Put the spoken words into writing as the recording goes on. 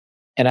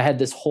And I had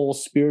this whole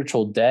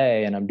spiritual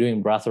day, and I'm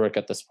doing breath work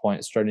at this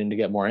point, starting to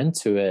get more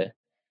into it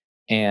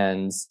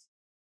and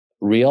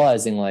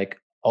realizing like,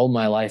 oh,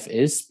 my life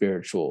is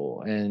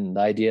spiritual. And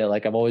the idea,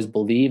 like I've always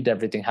believed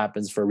everything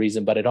happens for a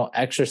reason, but I don't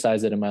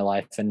exercise it in my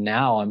life. And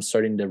now I'm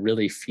starting to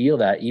really feel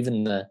that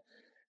even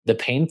the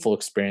painful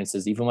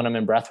experiences, even when I'm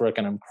in breath work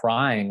and I'm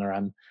crying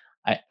or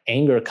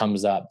anger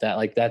comes up, that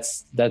like,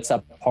 that's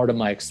a part of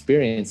my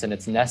experience, and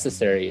it's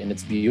necessary and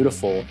it's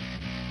beautiful.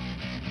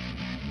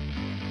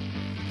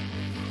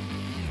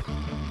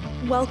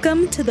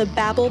 Welcome to the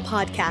Babble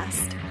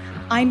Podcast.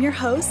 I'm your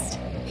host,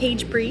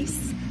 Paige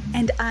Brees,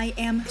 and I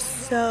am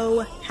so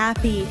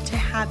happy to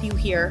have you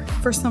here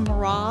for some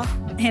raw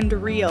and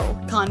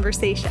real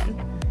conversation.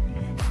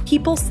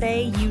 People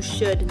say you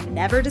should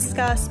never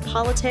discuss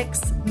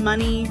politics,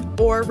 money,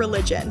 or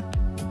religion.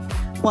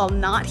 Well,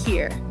 not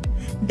here.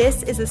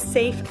 This is a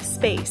safe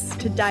space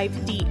to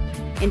dive deep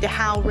into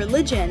how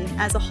religion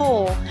as a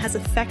whole has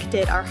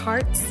affected our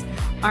hearts,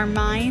 our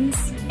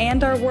minds,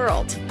 and our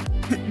world.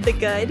 The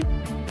good,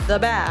 the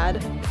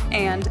bad,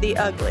 and the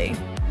ugly.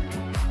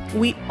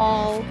 We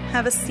all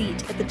have a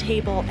seat at the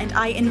table, and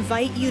I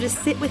invite you to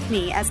sit with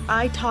me as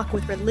I talk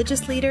with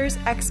religious leaders,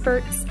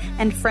 experts,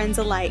 and friends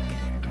alike.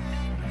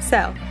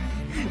 So,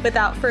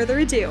 without further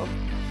ado,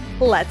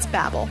 let's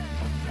babble.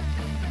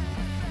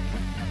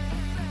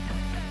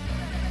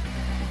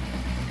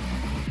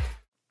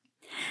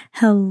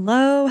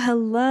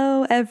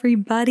 Hello,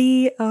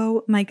 everybody.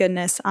 Oh my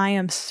goodness. I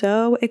am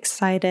so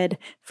excited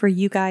for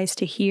you guys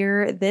to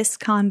hear this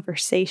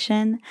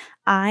conversation.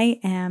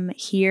 I am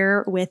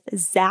here with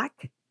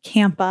Zach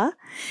Campa.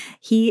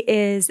 He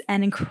is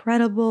an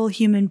incredible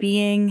human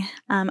being.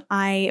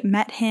 I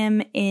met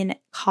him in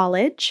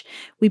college.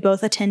 We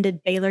both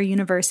attended Baylor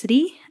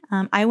University.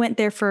 I went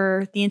there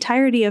for the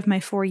entirety of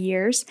my 4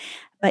 years,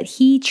 but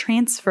he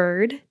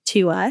transferred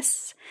to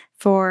us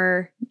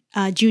for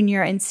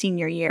junior and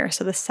senior year,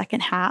 so the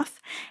second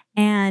half.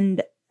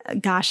 And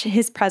gosh,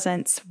 his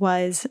presence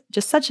was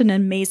just such an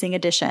amazing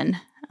addition,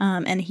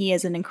 and he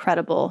is an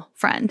incredible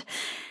friend.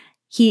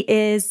 He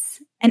is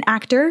an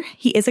actor.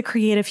 He is a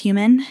creative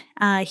human.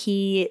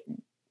 He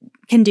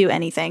can do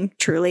anything,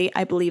 truly.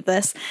 I believe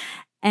this.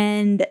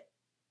 And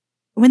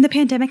when the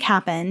pandemic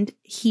happened,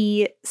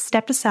 he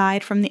stepped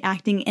aside from the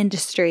acting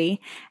industry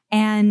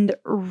and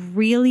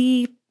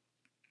really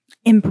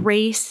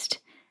embraced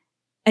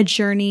a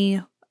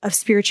journey of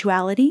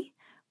spirituality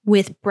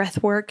with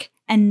breathwork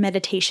and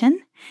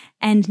meditation,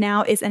 and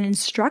now is an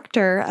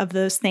instructor of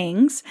those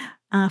things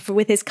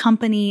with his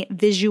company,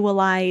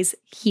 Visualize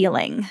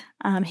Healing.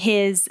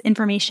 His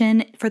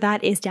information for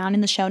that is down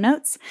in the show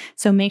notes,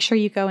 so make sure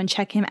you go and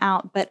check him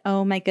out. But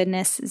oh my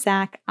goodness,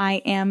 Zach,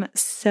 I am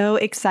so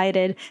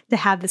excited to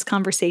have this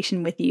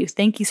conversation with you.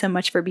 Thank you so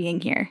much for being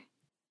here.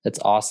 It's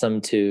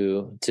awesome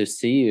to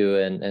see you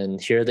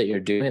and hear that you're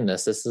doing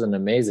this. This is an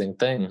amazing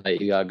thing that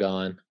you got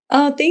going.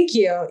 Oh, thank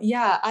you.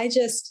 Yeah, I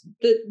just,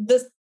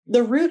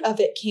 the root of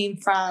it came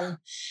from,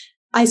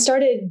 I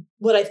started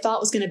what I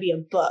thought was going to be a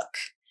book,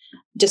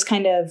 just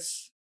kind of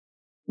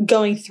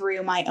going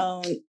through my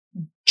own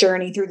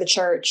journey through the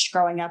church,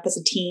 growing up as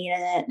a teen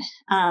in it,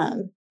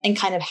 and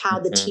kind of how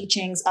the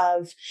teachings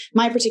of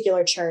my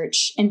particular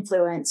church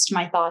influenced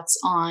my thoughts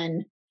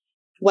on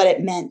what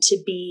it meant to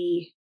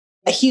be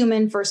a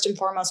human first and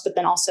foremost, but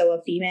then also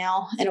a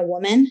female and a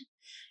woman,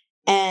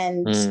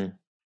 and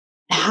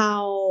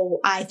how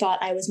I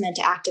thought I was meant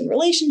to act in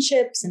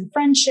relationships and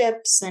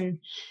friendships, and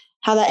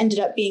how that ended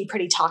up being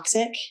pretty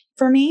toxic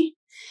for me.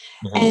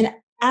 And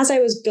as I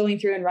was going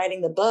through and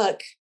writing the book,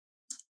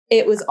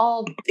 it was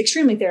all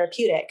extremely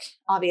therapeutic,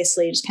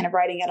 obviously, just kind of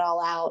writing it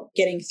all out,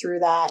 getting through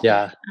that.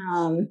 Yeah.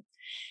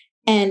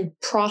 And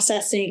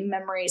processing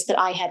memories that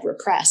I had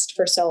repressed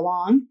for so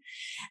long.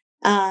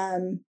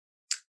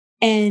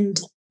 And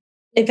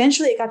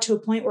eventually it got to a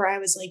point where I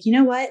was like, you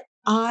know what?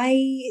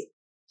 I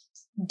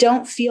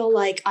don't feel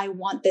like I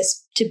want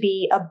this to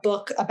be a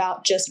book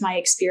about just my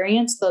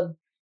experience. The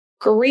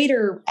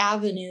greater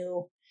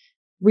avenue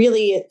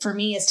really for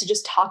me is to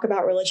just talk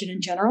about religion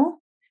in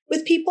general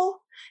with people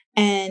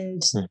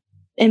and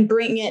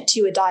bring it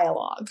to a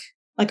dialogue,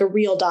 like a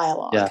real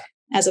dialogue,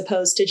 as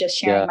opposed to just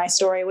sharing my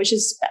story, which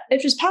is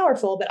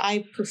powerful, but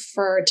I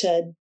prefer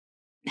to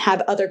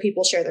have other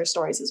people share their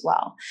stories as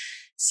well.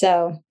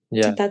 So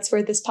that's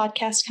where this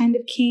podcast kind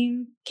of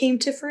came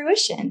to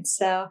fruition.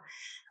 So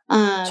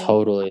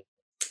totally.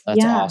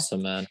 That's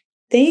awesome, man.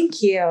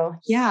 Thank you.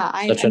 Yeah.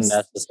 Such a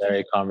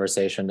necessary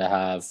conversation to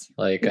have.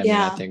 Like, I mean,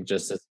 I think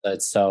just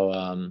it's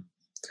so,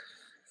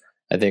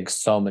 I think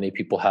so many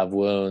people have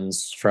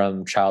wounds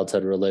from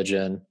childhood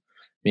religion,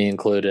 me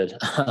included.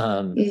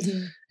 And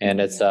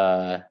it's,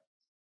 I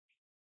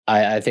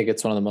think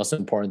it's one of the most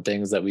important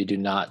things that we do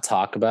not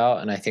talk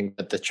about. And I think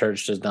that the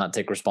church does not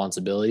take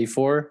responsibility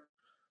for,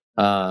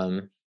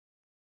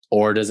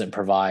 or doesn't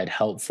provide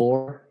help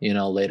for,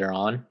 later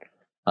on.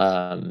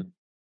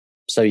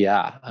 So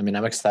yeah, I mean,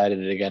 I'm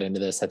excited to get into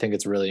this. I think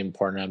it's really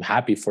important. I'm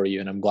happy for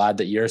you. And I'm glad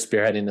that you're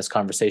spearheading this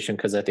conversation,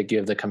 because I think you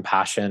have the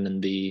compassion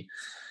and the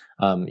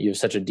You have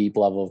such a deep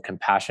level of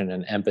compassion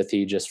and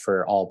empathy just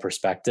for all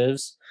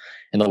perspectives.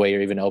 And the way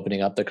you're even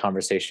opening up the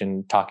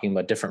conversation, talking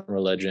about different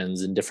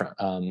religions and different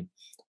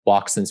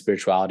walks in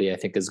spirituality, I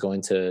think is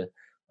going to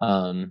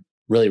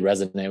really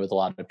resonate with a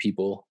lot of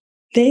people.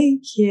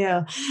 Thank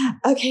you.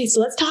 Okay,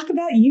 so let's talk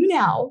about you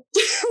now.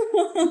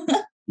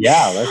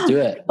 Yeah, let's do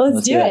it.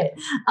 Let's do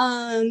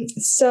it.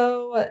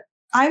 So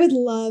I would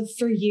love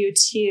for you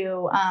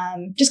to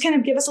just kind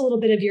of give us a little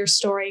bit of your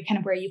story, kind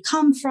of where you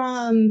come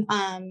from,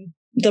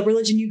 the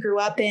religion you grew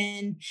up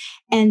in,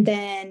 and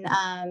then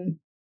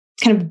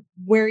kind of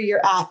where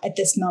you're at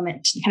this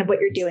moment, kind of what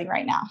you're doing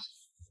right now.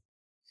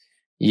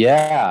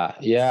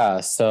 Yeah.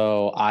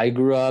 So I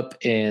grew up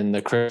in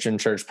the Christian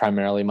church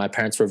primarily. My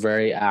parents were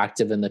very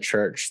active in the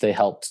church. They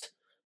helped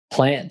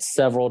plant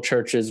several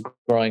churches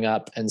growing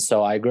up. And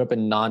so I grew up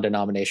in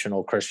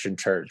non-denominational Christian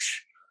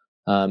church.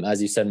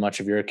 As you said, much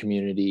of your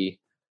community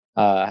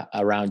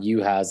around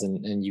you has,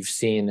 and you've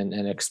seen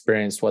and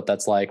experienced what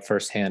that's like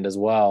firsthand as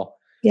well.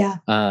 Yeah.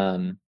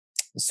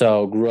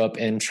 So grew up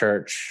in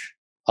church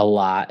a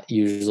lot,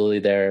 usually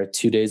there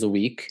 2 days a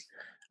week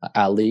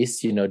at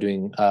least,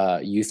 doing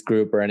youth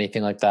group or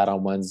anything like that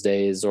on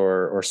Wednesdays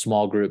or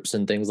small groups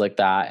and things like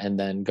that. And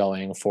then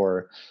going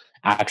for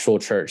actual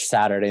church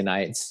Saturday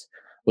nights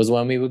was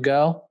when we would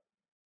go.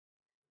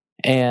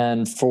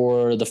 And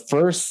for the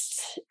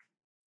first,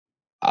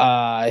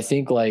 I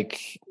think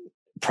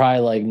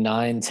probably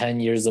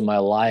 9-10 years of my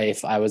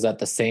life, I was at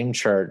the same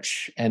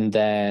church. And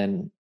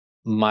then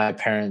my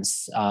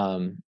parents,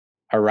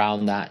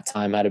 around that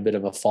time, had a bit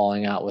of a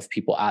falling out with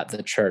people at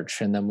the church.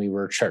 And then we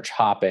were church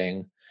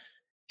hopping.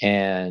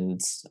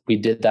 And we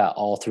did that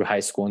all through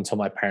high school until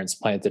my parents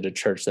planted a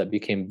church that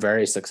became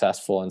very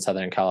successful in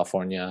Southern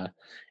California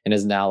and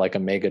is now like a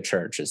mega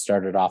church. It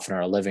started off in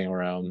our living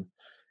room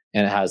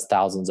and it has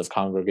thousands of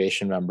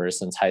congregation members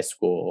since high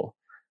school.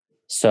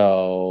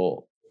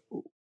 So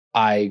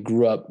I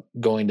grew up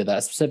going to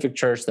that specific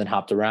church, then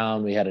hopped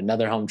around. We had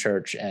another home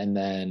church. And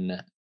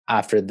then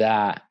after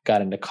that,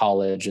 got into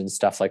college and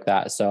stuff like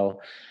that.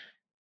 So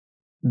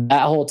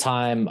that whole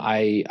time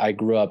I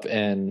grew up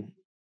in,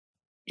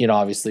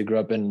 obviously grew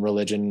up in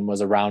religion,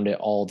 was around it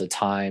all the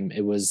time.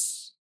 It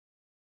was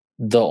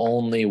the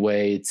only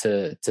way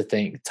to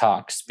think,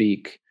 talk,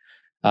 speak.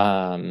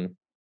 And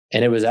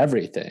it was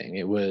everything.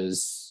 It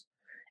was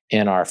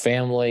in our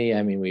family.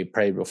 I mean, we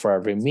prayed before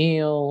every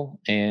meal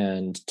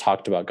and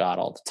talked about God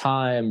all the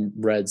time,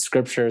 read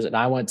scriptures. And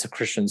I went to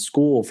Christian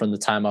school from the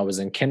time I was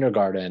in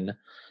kindergarten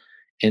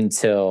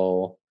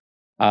until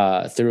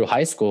through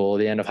high school,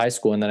 the end of high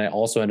school. And then I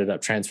also ended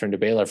up transferring to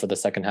Baylor for the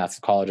second half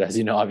of college. As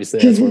you know, obviously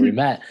that's where we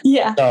met.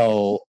 Yeah.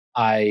 So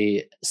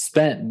I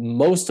spent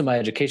most of my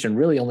education,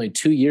 really only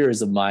 2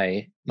 years of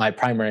my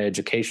primary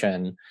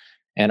education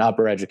and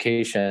upper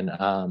education,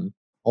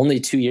 only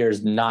 2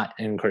 years not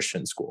in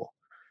Christian school.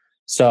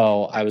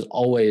 So I was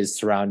always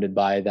surrounded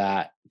by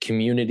that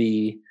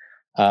community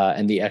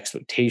and the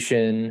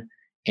expectation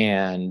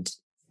and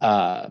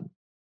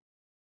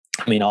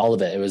all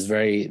of it. It was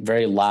very,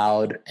 very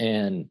loud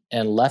and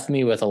left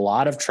me with a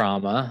lot of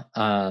trauma.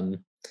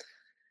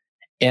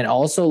 And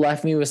also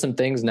left me with some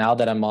things now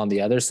that I'm on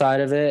the other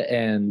side of it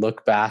and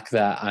look back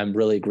that I'm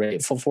really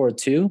grateful for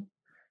too.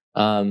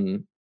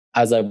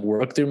 As I've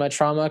worked through my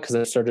trauma, because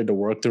I've started to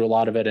work through a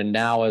lot of it. And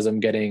now as I'm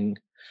getting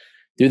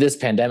through this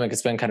pandemic,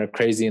 it's been kind of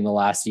crazy in the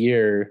last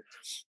year.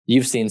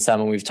 You've seen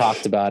some and we've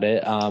talked about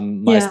it.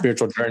 My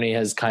spiritual journey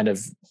has kind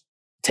of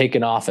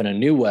taken off in a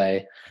new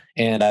way.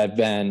 And I've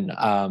been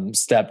I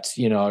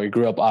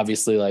grew up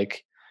obviously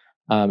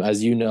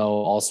as you know,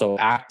 also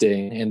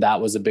acting. And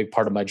that was a big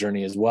part of my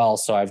journey as well.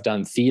 So I've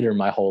done theater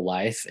my whole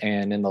life.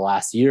 And in the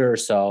last year or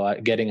so,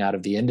 getting out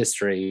of the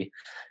industry,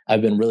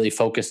 I've been really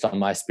focused on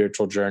my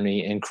spiritual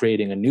journey and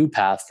creating a new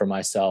path for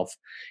myself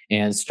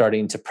and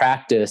starting to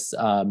practice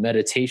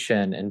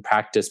meditation and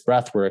practice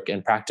breath work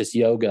and practice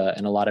yoga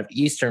and a lot of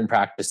Eastern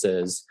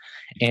practices.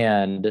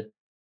 And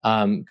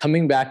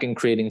coming back and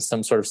creating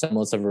some sort of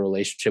semblance of a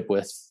relationship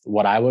with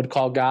what I would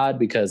call God,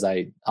 because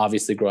I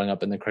obviously growing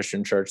up in the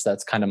Christian church,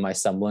 that's kind of my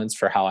semblance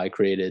for how I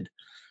created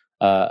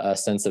a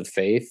sense of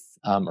faith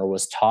or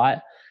was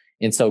taught.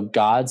 And so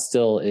God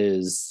still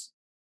is,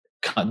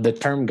 the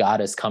term God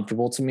is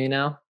comfortable to me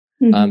now.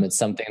 Mm-hmm. It's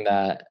something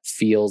that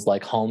feels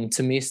like home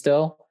to me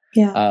still.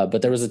 Yeah.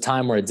 But there was a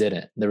time where it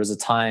didn't. There was a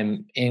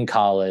time in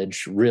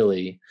college,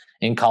 really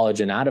in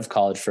college and out of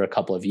college for a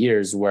couple of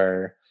years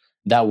where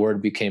that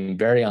word became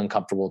very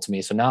uncomfortable to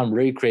me. So now I'm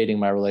recreating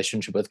my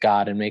relationship with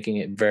God and making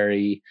it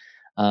very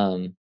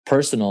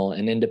personal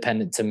and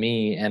independent to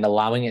me and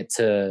allowing it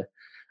to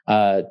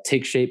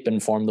take shape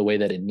and form the way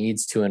that it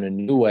needs to in a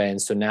new way.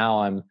 And so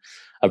now I'm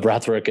a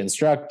breathwork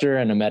instructor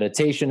and a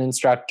meditation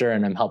instructor,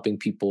 and I'm helping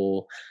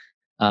people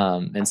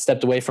and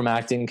stepped away from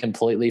acting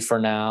completely for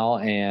now.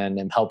 And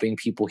I'm helping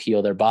people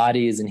heal their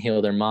bodies and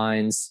heal their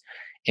minds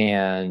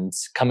and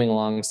coming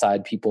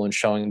alongside people and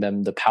showing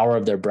them the power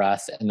of their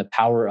breath and the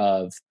power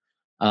of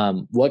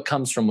what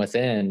comes from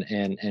within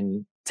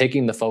and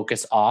taking the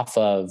focus off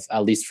of,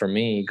 at least for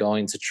me,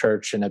 going to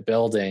church in a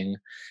building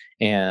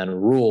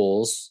and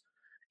rules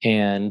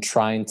and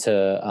trying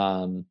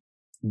to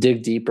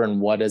dig deeper in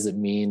what does it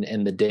mean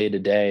in the day to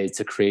day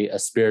to create a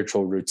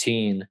spiritual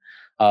routine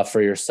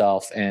for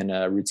yourself, and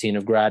a routine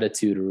of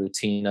gratitude, a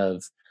routine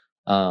of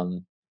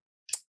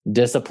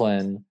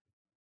discipline,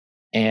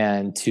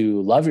 and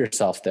to love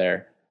yourself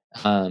there.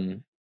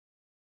 Um,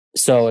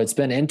 so it's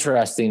been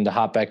interesting to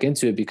hop back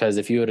into it, because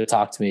if you would have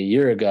talked to me a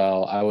year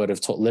ago, I would have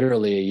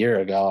literally a year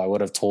ago, I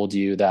would have told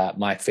you that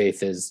my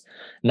faith is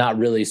not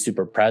really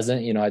super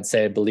present. I'd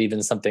say I believe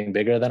in something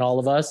bigger than all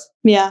of us.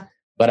 Yeah.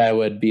 But I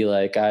would be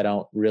like, I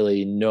don't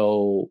really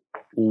know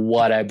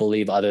what I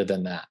believe other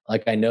than that.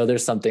 Like, I know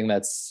there's something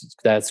that's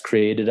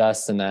created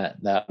us, and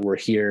that we're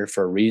here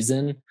for a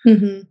reason.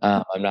 Mm-hmm.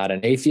 I'm not an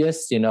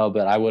atheist,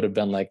 but I would have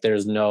been like,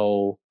 there's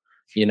no,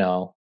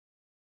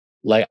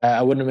 like,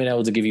 I wouldn't have been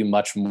able to give you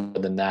much more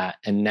than that.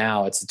 And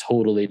now it's a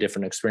totally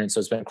different experience. So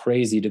it's been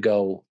crazy to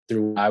go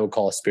through what I would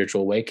call a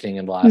spiritual awakening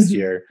in the last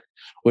year,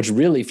 which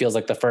really feels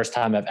like the first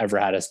time I've ever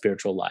had a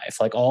spiritual life.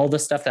 Like, all the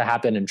stuff that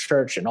happened in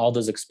church and all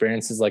those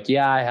experiences, like,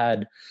 yeah, I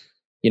had,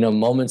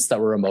 moments that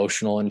were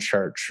emotional in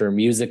church, or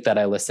music that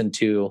I listened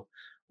to,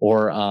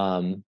 or,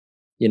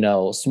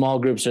 small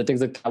groups or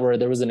things like that, where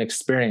there was an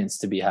experience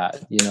to be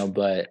had,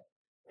 but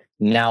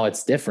now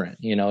it's different,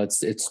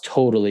 it's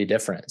totally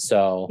different.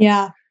 So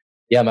yeah,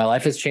 my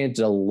life has changed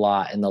a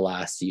lot in the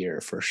last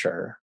year, for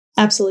sure.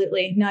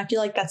 Absolutely. No, I feel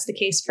like that's the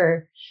case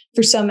for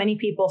so many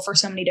people for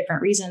so many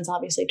different reasons.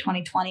 Obviously,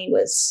 2020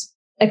 was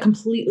a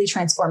completely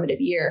transformative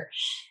year.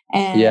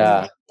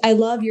 And I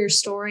love your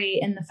story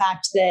in the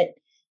fact that,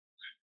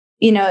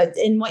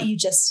 in what you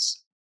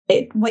just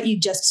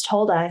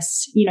told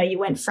us, you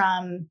went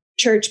from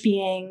church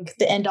being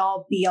the end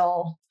all be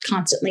all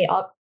constantly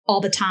all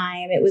the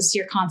time. It was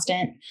your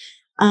constant,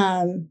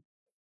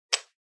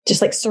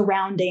 just like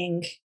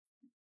surrounding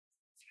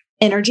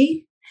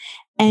energy.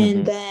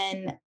 And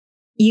then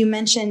you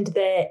mentioned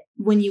that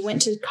when you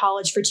went to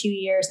college for 2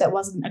 years, that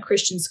wasn't a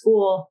Christian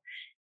school.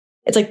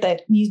 It's like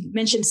that you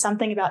mentioned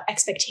something about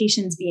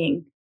expectations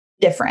being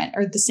different,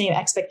 or the same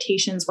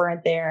expectations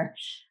weren't there.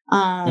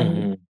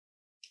 And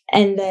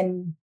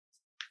then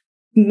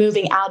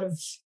moving out of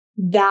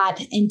that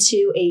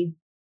into a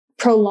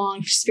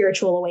prolonged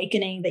spiritual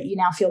awakening that you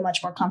now feel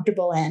much more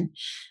comfortable in.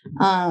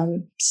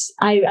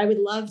 I would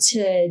love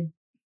to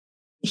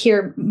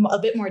hear a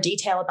bit more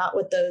detail about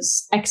what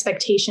those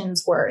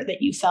expectations were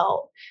that you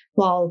felt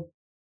while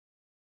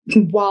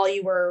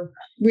you were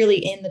really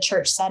in the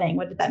church setting.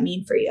 What did that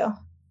mean for you?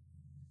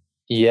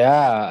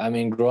 Yeah, I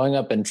mean, growing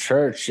up in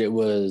church, it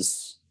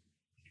was,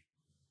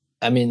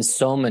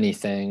 so many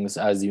things,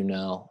 as you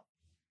know.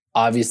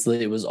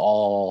 Obviously, it was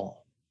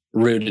all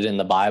rooted in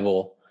the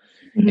Bible.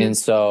 And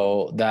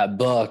so that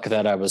book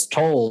that I was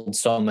told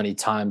so many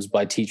times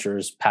by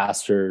teachers,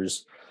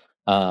 pastors,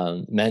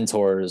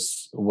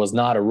 mentors, was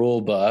not a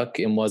rule book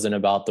and wasn't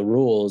about the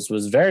rules,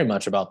 was very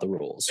much about the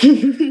rules.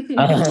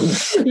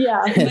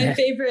 Yeah. My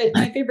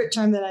favorite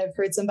term that I've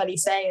heard somebody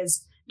say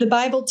is, the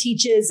Bible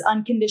teaches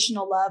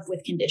unconditional love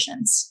with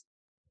conditions.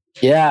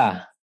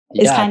 Yeah.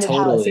 Is kind of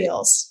how it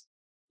feels.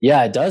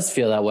 Yeah, it does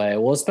feel that way.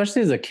 Well,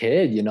 especially as a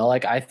kid,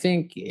 like, I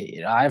think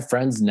I have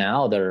friends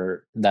now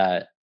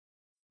that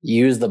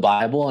use the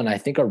Bible, and I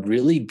think are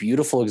really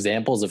beautiful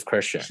examples of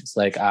Christians.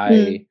 Like,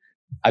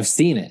 I've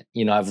seen it,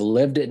 I've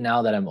lived it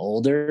now that I'm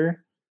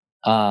older.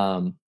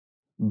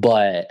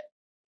 But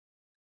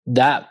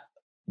that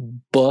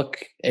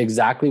book,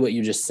 exactly what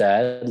you just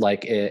said,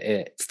 like,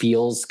 it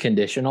feels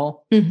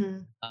conditional.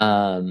 To,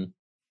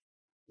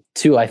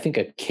 I think,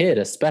 a kid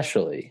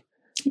especially.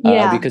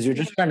 Because you're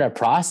just trying to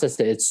process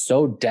it. It's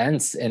so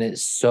dense, and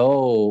it's so,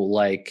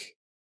 like,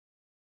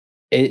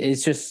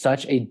 it's just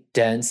such a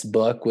dense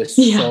book with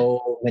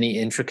so many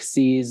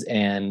intricacies,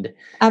 and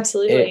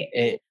absolutely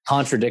it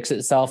contradicts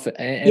itself.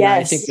 And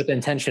I think with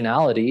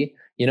intentionality,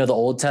 the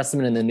Old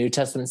Testament and the New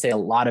Testament say a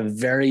lot of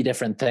very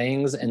different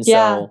things. And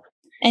so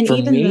and for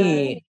even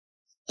me,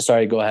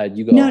 sorry, go ahead.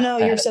 You go. No,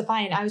 you're so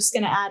fine. I was just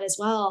going to add as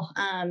well.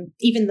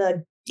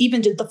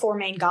 Even the four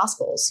main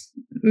gospels,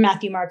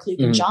 Matthew, Mark, Luke,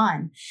 and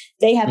John,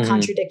 they have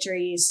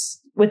contradictories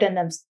within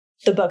them,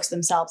 the books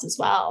themselves as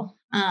well,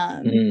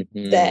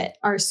 that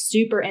are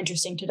super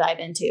interesting to dive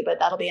into, but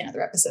that'll be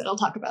another episode. I'll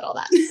talk about all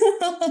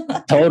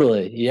that.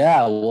 Totally.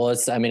 Yeah. Well,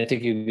 I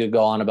think you could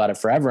go on about it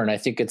forever. And I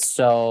think it's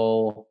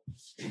so,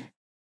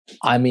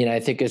 I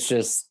think it's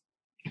just,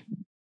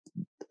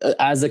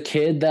 as a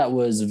kid that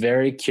was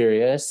very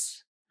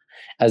curious,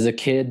 as a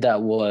kid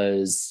that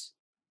was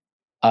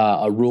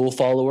a rule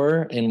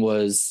follower and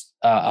was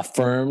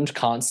affirmed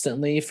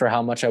constantly for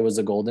how much I was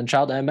a golden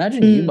child. I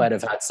imagine you might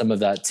have had some of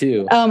that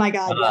too. Oh my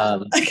God.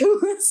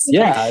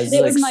 Yeah.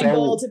 It was my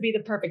goal to be the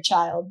perfect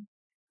child.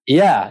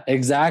 Yeah,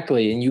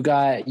 exactly. And you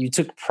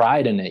took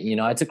pride in it.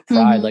 I took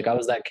pride. Like, I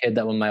was that kid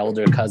that when my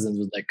older cousins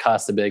would like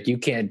cuss, I'd be like, you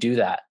can't do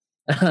that.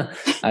 I'd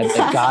be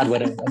like, God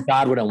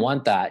wouldn't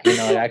want that. Like,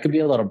 I could be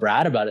a little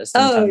brat about it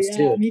sometimes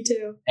too. Me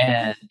too.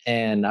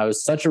 And I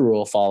was such a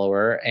rule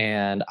follower,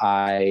 and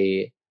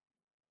I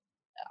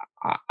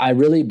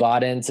really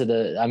bought into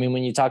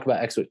when you talk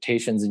about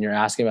expectations and you're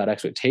asking about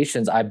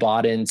expectations, I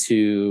bought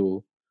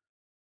into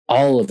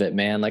all of it,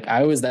 man. Like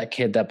I was that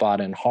kid that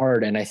bought in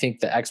hard. And I think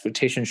the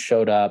expectation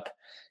showed up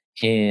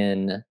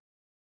in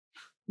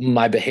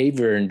my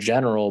behavior in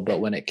general. But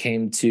when it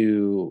came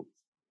to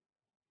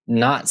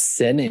not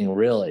sinning,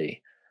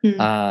 really, Mm.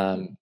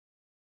 um,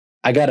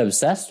 I got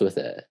obsessed with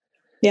it.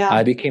 Yeah.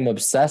 I became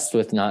obsessed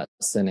with not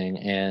sinning.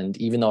 And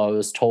even though I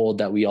was told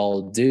that we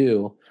all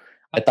do,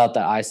 I thought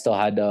that I still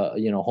had to,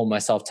 hold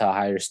myself to a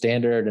higher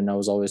standard. And I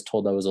was always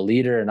told I was a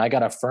leader. And I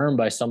got affirmed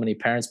by so many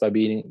parents by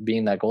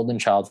being that golden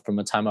child from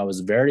the time I was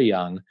very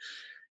young.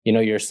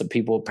 Some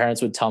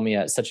parents would tell me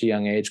at such a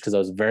young age, because I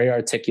was very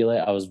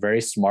articulate. I was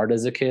very smart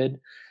as a kid.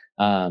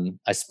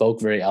 I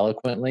spoke very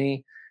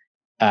eloquently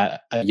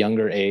at a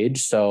younger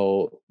age.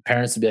 So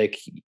parents would be like,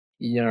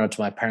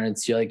 to my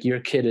parents, you're like, your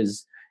kid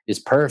is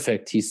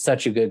perfect. He's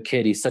such a good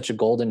kid. He's such a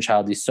golden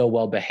child. He's so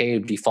well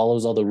behaved. He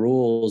follows all the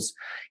rules.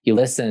 He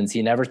listens.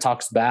 He never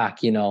talks back.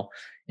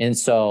 And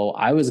so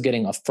I was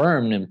getting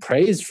affirmed and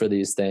praised for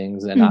these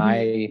things. And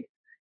I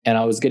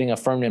was getting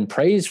affirmed and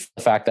praised for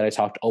the fact that I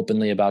talked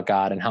openly about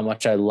God and how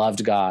much I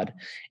loved God.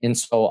 And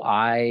so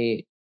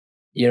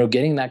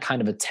getting that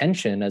kind of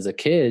attention as a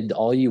kid,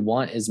 all you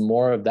want is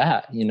more of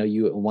that.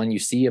 When you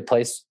see a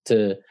place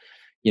to,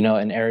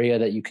 an area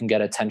that you can get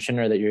attention,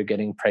 or that you're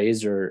getting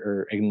praised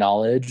or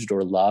acknowledged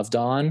or loved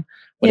on,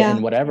 but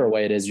in whatever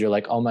way it is, you're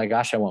like, oh my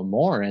gosh, I want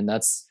more. And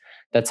that's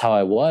how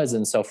I was.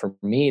 And so for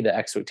me, the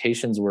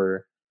expectations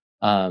were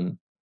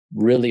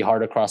really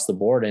hard across the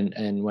board.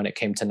 And when it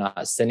came to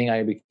not sinning,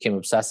 I became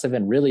obsessive.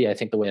 And really, I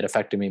think the way it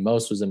affected me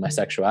most was in my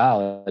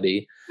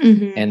sexuality.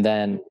 Mm-hmm. And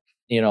then,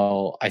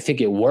 I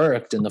think it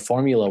worked, and the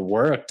formula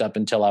worked up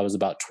until I was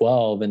about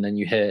 12. And then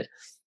you hit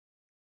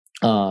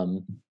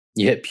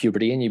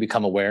puberty, and you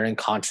become aware and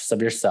conscious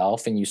of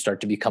yourself, and you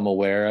start to become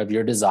aware of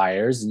your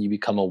desires, and you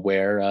become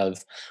aware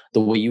of the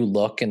way you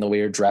look and the way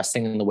you're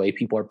dressing and the way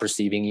people are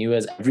perceiving you,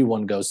 as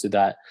everyone goes through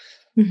that.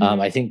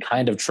 I think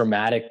kind of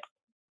traumatic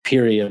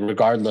period,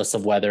 regardless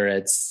of whether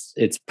it's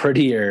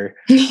pretty or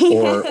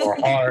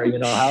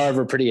hard,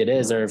 however pretty it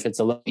is, or if it's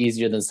a little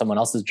easier than someone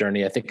else's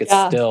journey. I think it's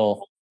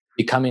still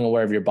becoming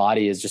aware of your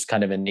body is just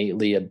kind of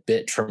innately a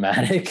bit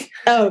traumatic.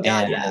 Oh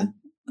God,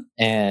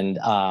 and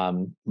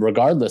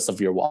regardless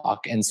of your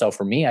walk. And so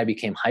for me, I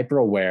became hyper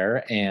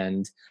aware.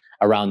 And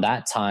around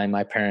that time,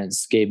 my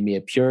parents gave me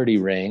a purity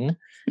ring.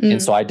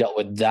 And so I dealt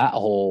with that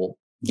whole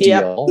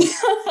deal.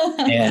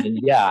 And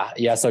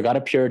so I got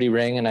a purity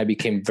ring, and I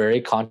became very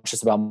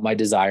conscious about my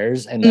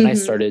desires. And then I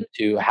started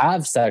to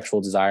have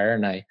sexual desire,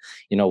 and I,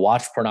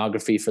 watched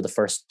pornography for the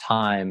first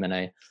time. And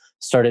I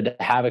started to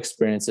have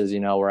experiences,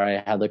 where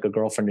I had like a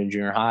girlfriend in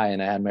junior high,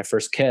 and I had my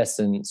first kiss,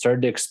 and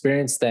started to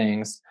experience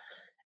things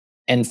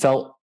and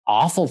felt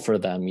awful for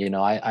them.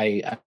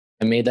 I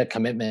made that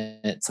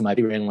commitment to my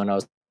ring when I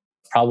was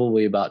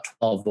probably about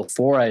 12,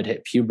 before I'd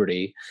hit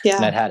puberty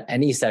and I'd had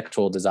any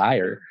sexual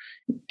desire.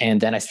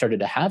 And then I started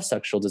to have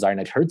sexual desire,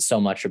 and I'd heard so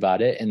much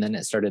about it. And then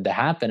it started to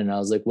happen. And I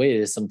was like, wait,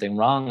 is something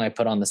wrong? I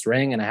put on this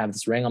ring, and I have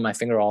this ring on my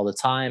finger all the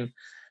time.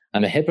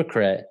 I'm a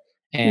hypocrite.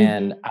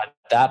 And at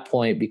that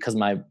point, because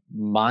my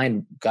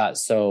mind got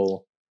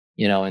so,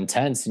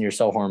 intense, and you're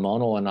so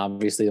hormonal, and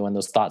obviously when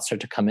those thoughts start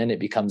to come in, it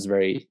becomes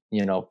very,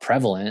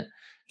 prevalent.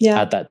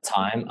 At that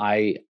time,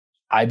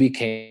 I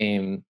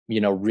became,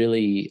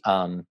 really,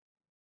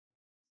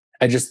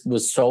 I just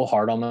was so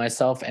hard on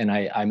myself. And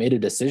I made a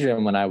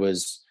decision when I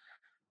was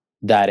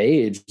that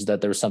age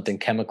that there was something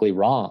chemically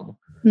wrong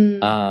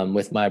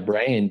with my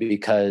brain,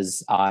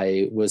 because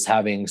I was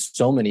having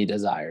so many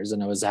desires,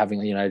 and I was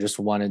having, I just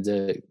wanted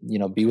to,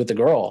 be with the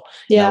girl.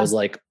 And I was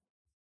like,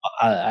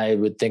 I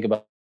would think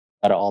about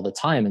it all the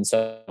time. And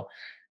so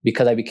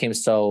because I became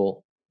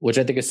so, which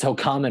I think is so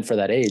common for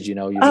that age,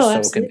 you're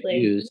just so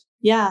confused.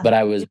 But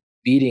I was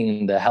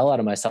beating the hell out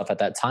of myself at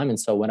that time. And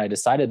so when I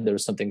decided there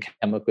was something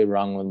chemically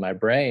wrong with my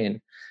brain,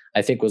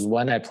 I think was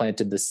when I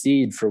planted the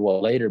seed for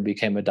what later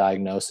became a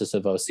diagnosis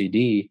of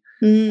OCD,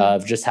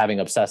 of just having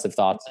obsessive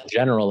thoughts in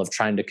general, of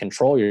trying to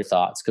control your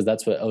thoughts, because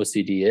that's what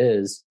OCD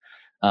is.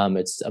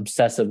 It's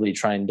obsessively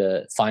trying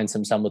to find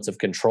some semblance of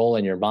control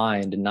in your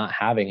mind and not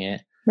having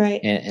it,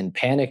 and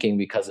panicking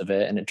because of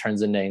it. And it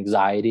turns into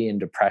anxiety and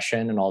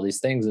depression and all these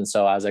things. And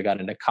so as I got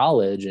into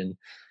college, and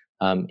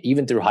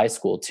even through high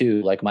school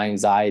too, like my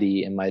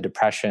anxiety and my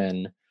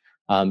depression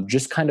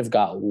just kind of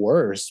got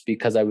worse,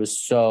 because I was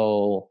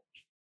so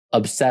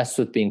obsessed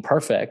with being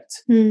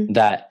perfect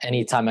that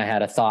anytime I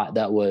had a thought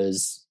that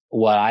was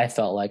what I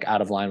felt like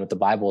out of line with the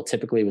Bible,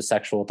 typically it was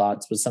sexual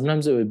thoughts, but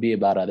sometimes it would be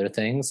about other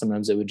things.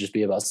 Sometimes it would just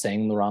be about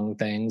saying the wrong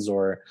things,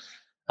 or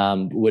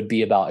would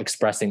be about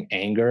expressing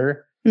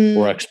anger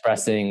or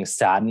expressing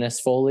sadness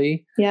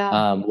fully,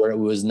 where it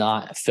was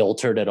not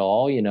filtered at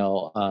all,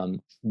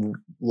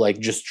 like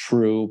just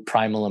true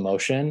primal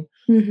emotion,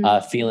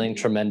 feeling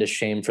tremendous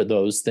shame for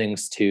those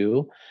things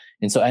too.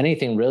 And so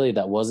anything really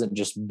that wasn't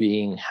just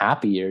being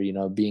happy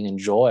or, being in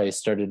joy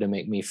started to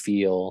make me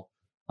feel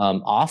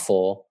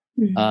awful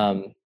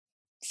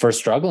for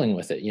struggling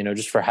with it,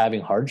 just for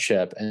having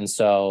hardship. And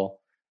so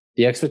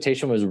the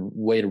expectation was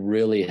weighed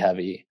really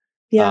heavy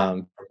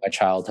from my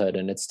childhood,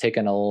 and it's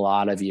taken a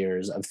lot of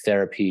years of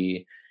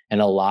therapy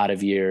and a lot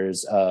of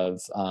years of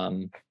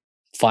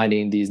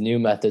finding these new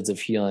methods of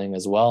healing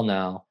as well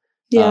now,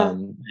 Yeah.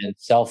 and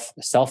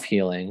self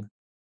healing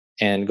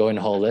and going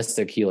to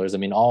holistic healers. I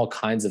mean, all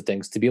kinds of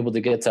things to be able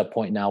to get to a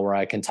point now where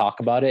I can talk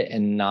about it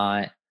and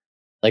not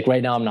like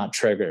right now I'm not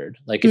triggered.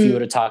 Like if you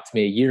would have talked to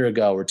me a year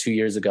ago or 2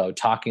 years ago,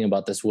 talking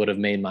about this would have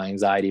made my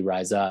anxiety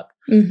rise up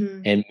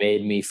and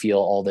made me feel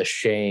all this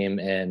shame,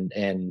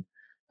 and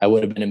I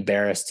would have been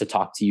embarrassed to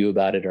talk to you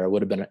about it, or I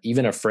would have been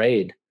even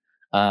afraid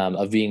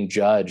of being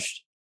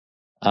judged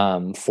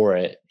for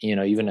it,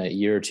 even a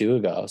year or two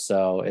ago.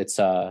 So it's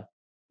the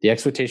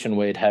expectation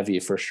weighed heavy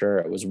for sure.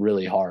 It was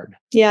really hard.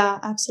 Yeah,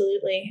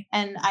 absolutely.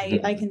 And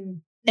I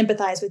can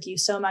empathize with you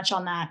so much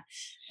on that.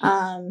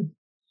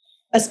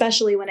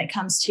 Especially when it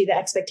comes to the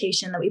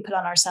expectation that we put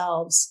on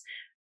ourselves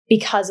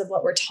because of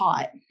what we're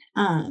taught.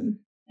 And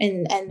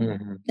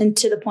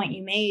to the point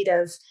you made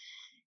of,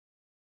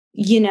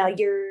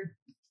 you're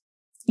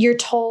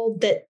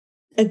told that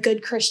a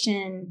good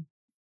Christian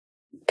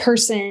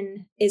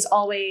person is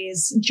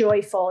always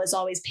joyful, is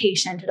always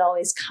patient, is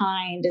always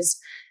kind,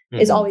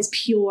 is always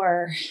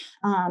pure,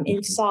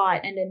 in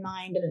thought and in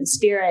mind and in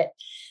spirit,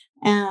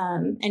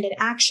 and in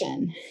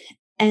action.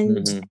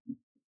 And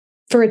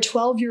for a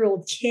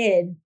 12-year-old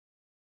kid,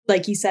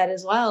 like you said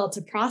as well, to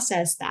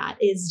process that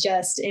is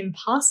just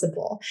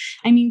impossible.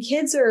 I mean,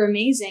 kids are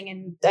amazing,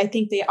 and I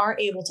think they are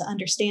able to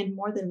understand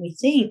more than we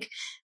think.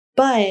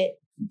 But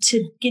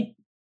to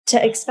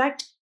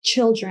expect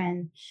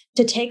children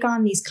to take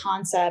on these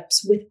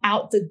concepts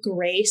without the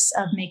grace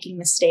of making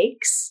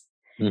mistakes,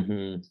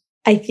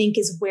 I think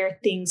is where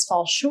things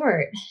fall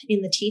short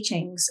in the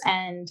teachings.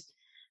 And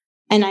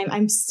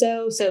I'm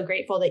so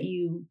grateful that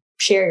you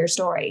share your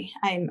story.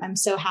 I'm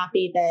so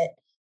happy that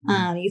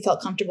you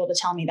felt comfortable to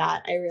tell me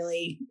that. I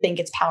really think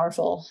it's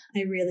powerful.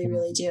 I really,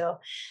 really do.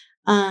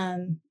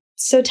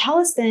 So tell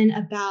us then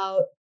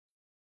about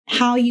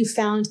how you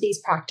found these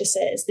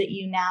practices that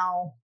you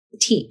now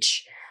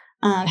teach.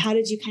 How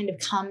did you kind of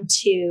come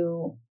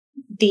to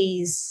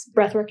these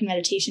breathwork and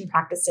meditation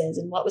practices,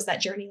 and what was that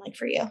journey like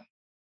for you?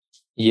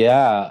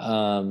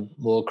 Yeah.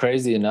 Well,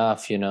 crazy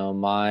enough,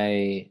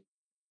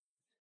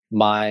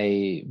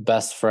 my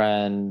best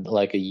friend,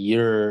 like a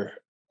year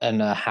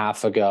and a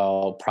half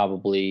ago,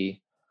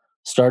 probably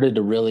started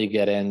to really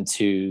get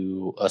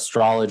into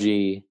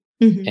astrology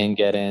and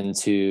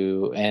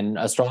and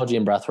astrology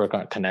and breathwork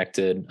aren't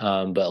connected,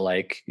 but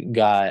like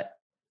got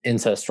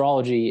into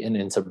astrology and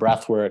into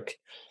breathwork,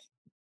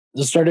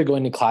 started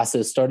going to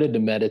classes, started to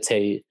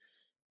meditate,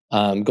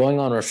 going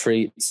on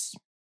retreats.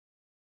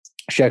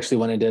 She actually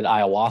went and did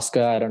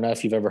ayahuasca. I don't know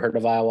if you've ever heard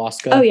of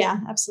ayahuasca. Oh yeah,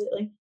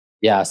 absolutely.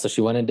 Yeah. So she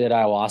went and did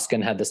ayahuasca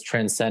and had this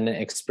transcendent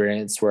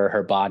experience where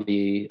her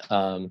body,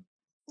 her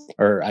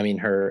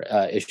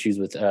issues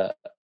with,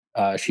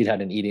 she'd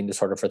had an eating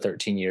disorder for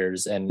 13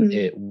 years and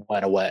it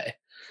went away.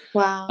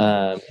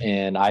 Wow.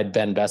 And I'd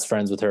been best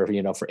friends with her,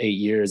 for 8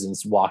 years and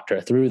walked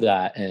her through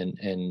that.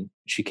 And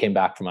she came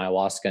back from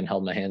ayahuasca and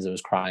held my hands and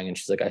was crying. And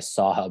she's like, I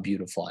saw how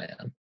beautiful I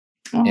am.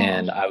 Oh.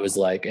 And I was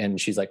like, and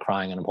she's like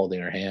crying and I'm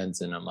holding her hands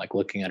and I'm like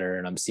looking at her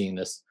and I'm seeing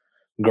this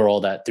girl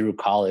that through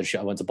college,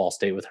 I went to Ball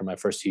State with her my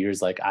first 2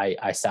 years. Like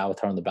I sat with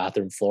her on the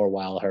bathroom floor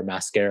while her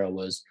mascara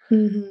was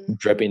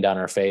dripping down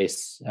her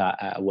face,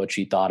 at what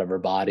she thought of her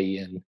body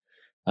and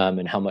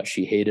how much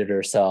she hated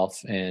herself,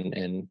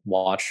 and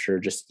watched her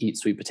just eat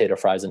sweet potato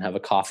fries and have a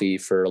coffee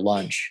for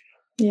lunch.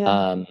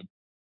 Yeah.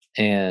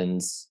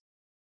 And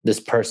this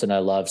person I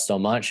love so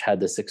much had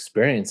this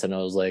experience and I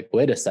was like,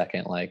 wait a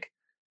second, like,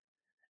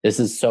 this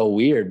is so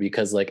weird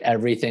because like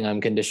everything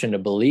I'm conditioned to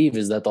believe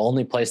is that the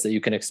only place that you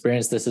can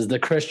experience this is the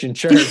Christian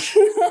church,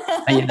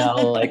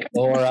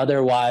 or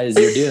otherwise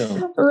you're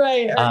doomed.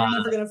 Right. Or you're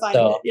never going to find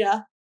it. Yeah.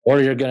 Or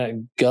you're going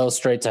to go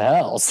straight to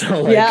hell.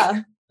 So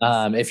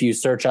if you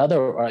search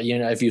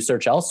if you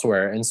search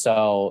elsewhere. And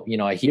so,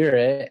 I hear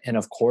it. And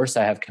of course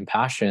I have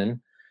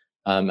compassion,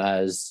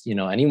 as,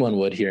 anyone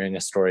would hearing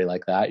a story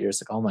like that. You're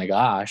just like, oh my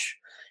gosh.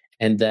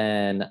 And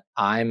then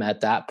I'm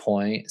at that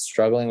point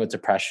struggling with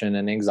depression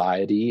and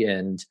anxiety,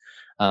 and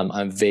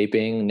I'm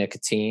vaping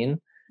nicotine.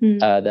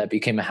 That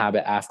became a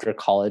habit after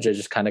college. I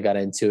just kind of got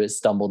into it,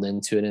 stumbled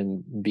into it,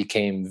 and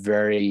became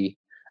very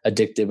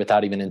addicted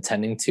without even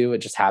intending to. It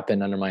just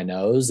happened under my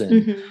nose.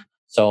 And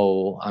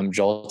so I'm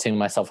jolting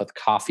myself with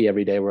coffee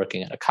every day,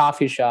 working at a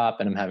coffee shop,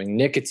 and I'm having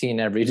nicotine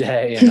every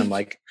day. And I'm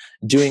like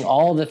doing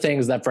all the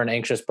things that for an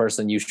anxious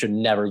person, you should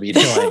never be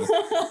doing.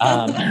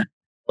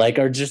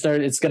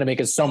 It's going to make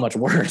it so much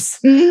worse.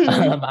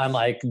 I'm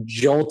like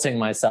jolting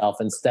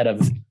myself instead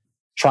of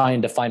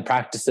trying to find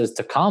practices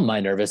to calm my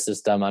nervous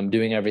system. I'm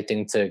doing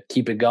everything to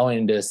keep it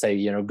going, to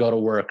say, go to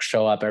work,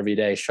 show up every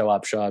day, show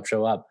up.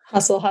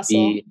 Hustle.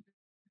 Hustle.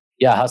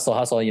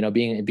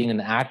 Being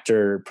an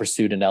actor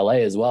pursued in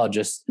LA as well.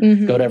 Just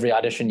go to every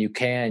audition you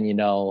can,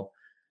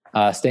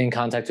 stay in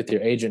contact with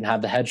your agent,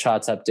 have the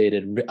headshots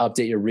updated,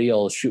 update your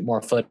reels, shoot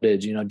more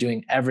footage,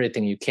 doing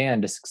everything you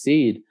can to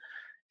succeed.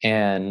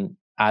 And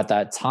at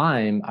that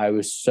time I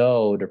was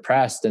so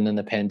depressed, and then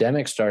the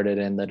pandemic started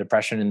and the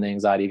depression and the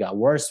anxiety got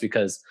worse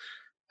because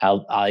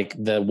like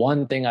the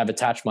one thing I've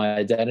attached my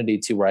identity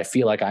to where I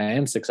feel like I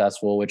am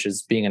successful, which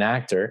is being an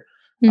actor,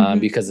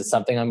 because it's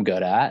something I'm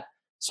good at.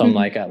 So I'm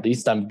like, at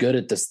least I'm good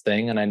at this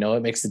thing and I know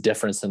it makes a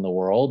difference in the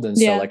world. And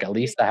so like, at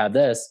least I have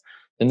this.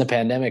 Then the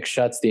pandemic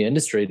shuts the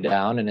industry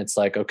down and it's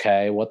like,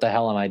 okay, what the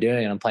hell am I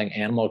doing? And I'm playing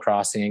Animal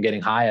Crossing and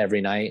getting high every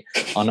night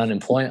on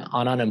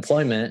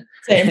unemployment.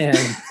 Same.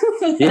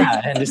 And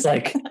yeah, and just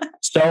like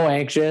so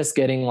anxious,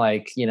 getting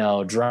like,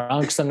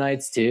 drunk some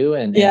nights too,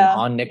 and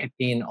on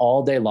nicotine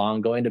all day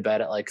long, going to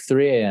bed at like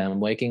 3 a.m.,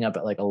 waking up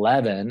at like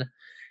 11,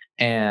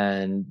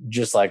 and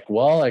just like,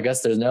 well, I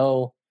guess there's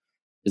no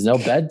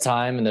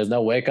bedtime and there's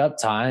no wake up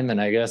time.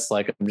 And I guess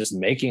like I'm just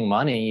making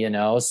money,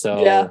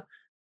 so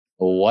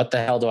what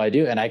the hell do I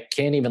do? And I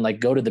can't even like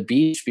go to the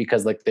beach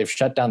because like they've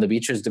shut down the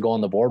beaches to go on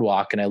the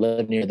boardwalk. And I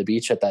lived near the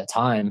beach at that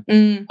time.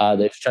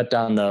 They've shut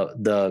down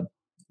the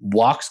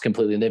walks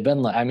completely. They've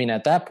been like, I mean,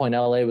 at that point,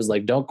 LA was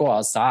like, don't go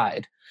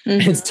outside.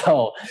 And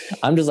so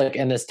I'm just like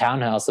in this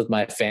townhouse with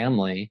my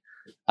family,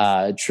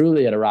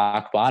 truly at a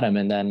rock bottom.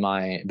 And then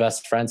my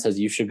best friend says,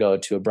 you should go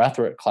to a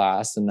breathwork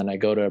class. And then I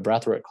go to a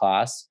breathwork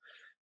class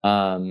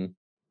around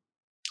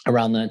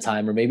that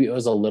time, or maybe it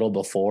was a little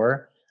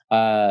before.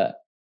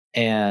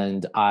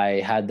 And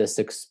I had this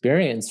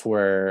experience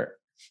where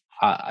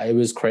it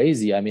was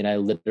crazy. I mean, I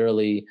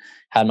literally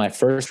had my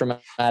first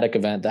traumatic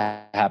event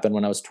that happened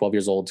when I was 12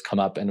 years old come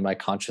up into my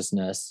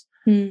consciousness,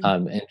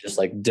 and just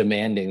like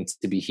demanding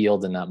to be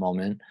healed in that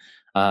moment.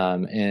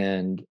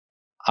 And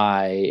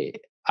I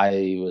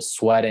was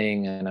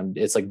sweating, and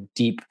it's like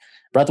deep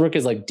breathwork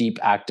is like deep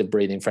active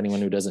breathing for anyone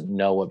who doesn't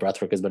know what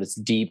breathwork is, but it's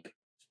deep,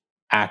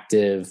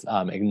 active,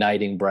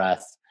 igniting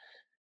breath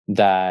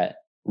that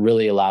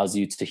really allows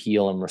you to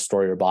heal and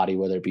restore your body,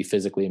 whether it be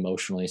physically,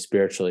 emotionally,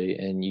 spiritually.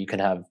 And you can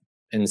have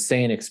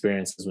insane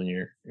experiences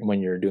when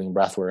you're doing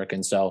breath work.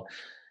 And so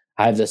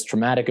I have this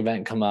traumatic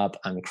event come up.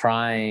 I'm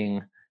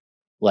crying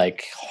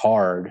like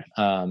hard.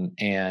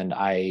 And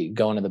I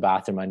go into the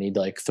bathroom. I need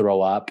to like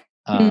throw up.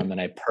 And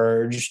I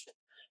purged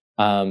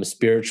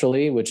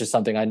spiritually, which is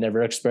something I'd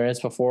never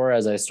experienced before,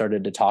 as I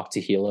started to talk to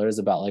healers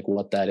about like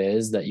what that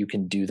is, that you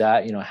can do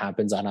that, it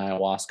happens on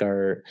ayahuasca,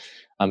 or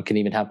can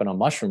even happen on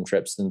mushroom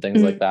trips and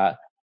things like that.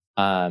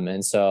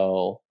 And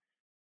so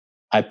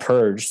I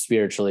purged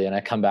spiritually, and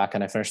I come back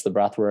and I finish the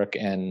breath work.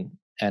 And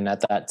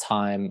at that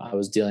time I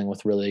was dealing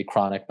with really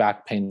chronic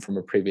back pain from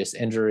a previous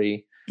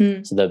injury.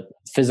 So the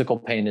physical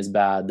pain is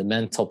bad, the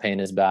mental pain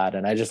is bad.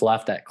 And I just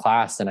left that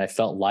class and I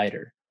felt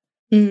lighter.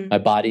 My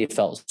body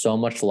felt so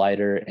much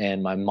lighter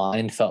and my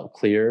mind felt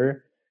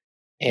clearer,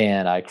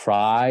 and I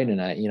cried,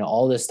 and I,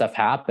 all this stuff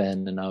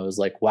happened. And I was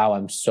like, wow,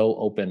 I'm so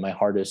open. My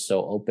heart is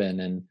so open.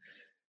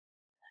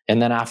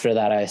 And then after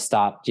that, I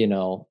stopped,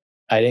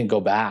 I didn't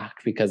go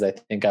back because I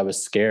think I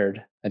was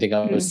scared. I think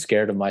I was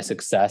scared of my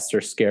success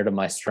or scared of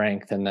my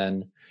strength. And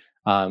then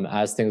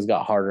as things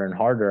got harder and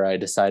harder, I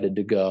decided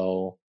to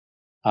go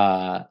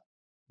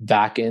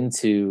back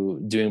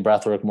into doing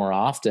breath work more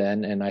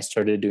often. And I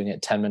started doing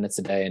it 10 minutes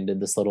a day, and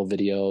did this little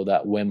video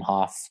that Wim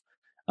Hof,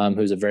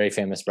 who's a very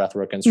famous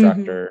breathwork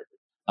instructor,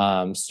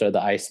 started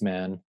the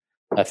Iceman.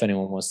 If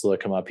anyone wants to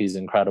look him up, he's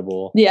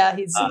incredible. Yeah,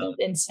 he's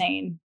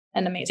insane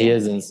and amazing. He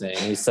is insane.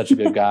 He's such a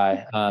good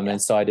guy.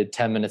 And so I did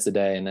 10 minutes a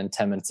day, and then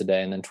 10 minutes a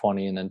day, and then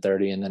 20, and then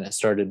 30. And then it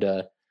started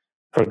to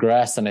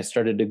progress, and I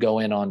started to go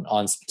in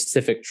on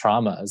specific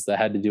traumas that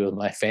had to do with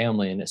my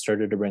family. And it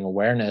started to bring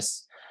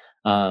awareness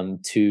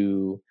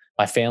to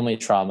my family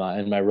trauma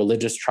and my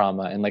religious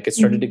trauma. And like, it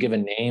started to give a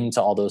name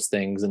to all those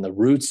things and the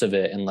roots of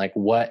it. And like,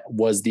 what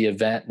was the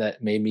event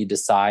that made me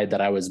decide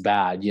that I was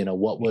bad?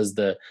 What was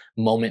the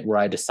moment where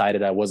I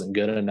decided I wasn't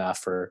good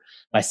enough, or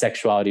my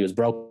sexuality was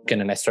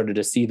broken? And I started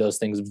to see those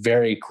things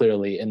very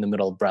clearly in the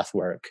middle of breath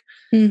work.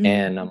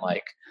 And I'm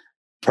like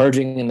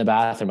purging in the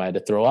bathroom. I had to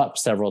throw up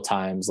several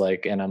times,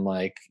 and I'm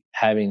like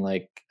having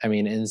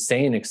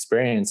insane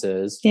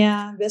experiences.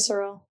 Yeah.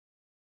 Visceral.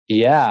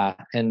 Yeah.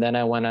 And then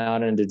I went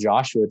out into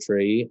Joshua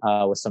Tree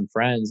with some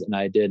friends, and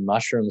I did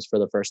mushrooms for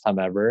the first time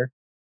ever,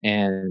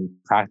 and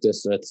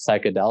practiced with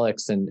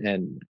psychedelics,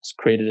 and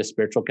created a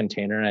spiritual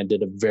container. And I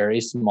did a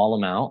very small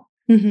amount.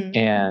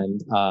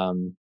 And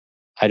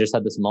I just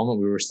had this moment.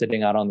 We were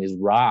sitting out on these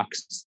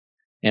rocks,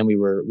 and we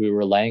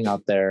were laying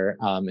out there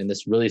in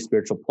this really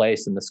spiritual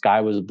place, and the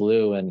sky was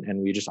blue,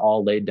 and we just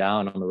all laid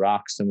down on the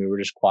rocks, and we were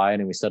just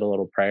quiet, and we said a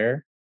little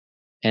prayer.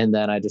 And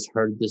then I just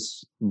heard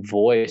this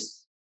voice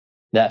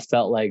that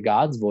felt like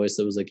God's voice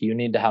that was like, you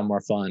need to have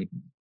more fun,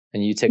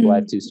 and you take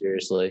life too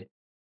seriously.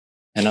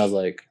 And I was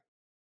like,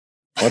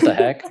 what the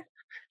heck?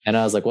 And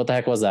I was like, what the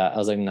heck was that? I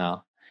was like,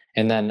 no.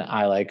 And then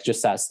I just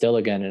sat still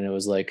again, and it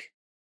was like,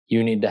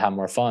 you need to have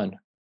more fun.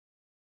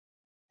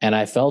 And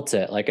I felt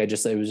it.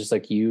 It was just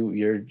like,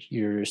 you're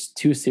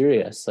too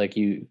serious. Like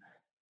you're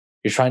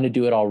trying to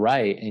do it all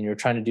right, and you're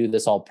trying to do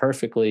this all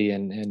perfectly.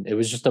 And it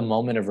was just a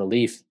moment of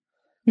relief.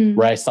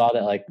 Where I saw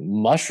that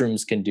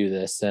mushrooms can do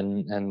this.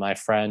 And my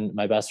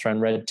best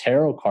friend read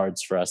tarot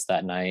cards for us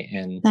that night.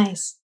 And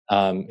nice.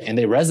 And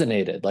they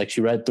resonated. Like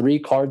she read 3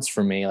 cards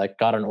for me, like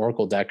got an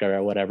oracle deck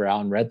or whatever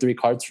out and read 3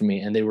 cards for me,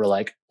 and they were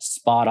like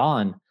spot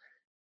on.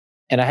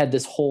 And I had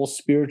this whole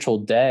spiritual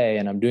day,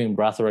 and I'm doing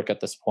breath work at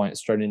this point,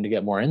 starting to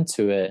get more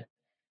into it,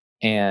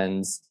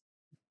 and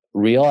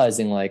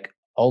realizing like,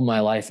 oh, my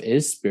life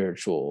is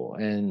spiritual.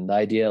 And the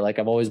idea, like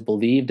I've always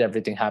believed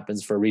everything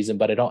happens for a reason,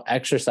 but I don't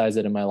exercise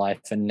it in my life.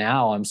 And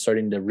now I'm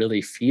starting to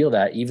really feel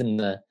that, even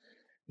the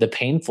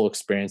painful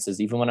experiences,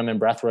 even when I'm in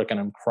breath work and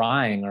I'm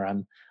crying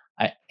or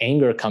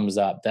anger comes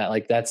up, that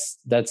like that's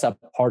a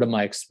part of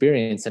my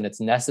experience, and it's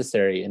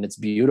necessary and it's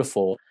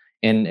beautiful.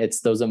 And it's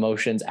those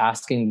emotions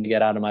asking to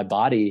get out of my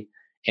body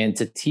and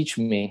to teach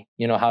me,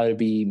 how to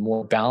be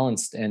more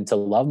balanced and to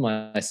love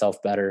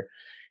myself better.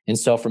 And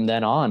so from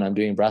then on, I'm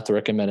doing breath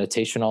work and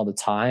meditation all the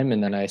time.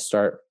 And then I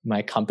start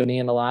my company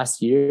in the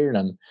last year, and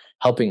I'm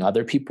helping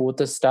other people with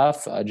this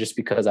stuff, just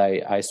because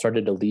I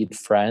started to lead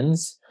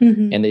friends,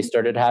 and they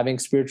started having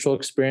spiritual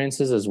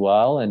experiences as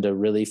well, and to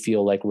really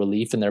feel like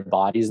relief in their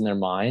bodies and their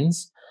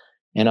minds.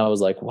 And I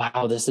was like,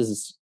 wow, this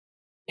is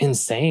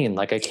insane.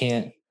 Like I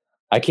can't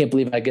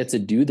believe I get to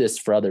do this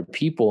for other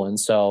people.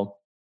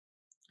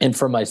 And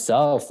for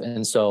myself.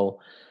 And so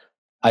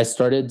I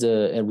started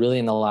to, and really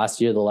in the last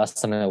year, the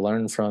lesson I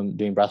learned from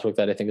doing breathwork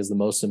that I think is the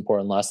most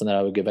important lesson that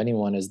I would give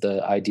anyone is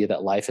the idea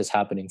that life is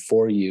happening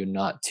for you,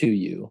 not to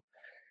you.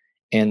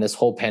 And this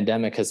whole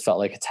pandemic has felt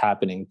like it's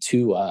happening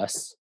to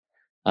us.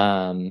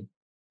 And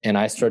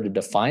I started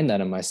to find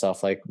that in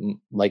myself,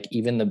 like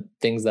even the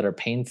things that are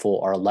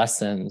painful are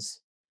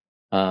lessons,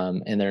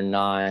 and they're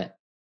not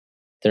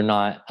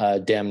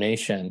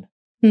damnation,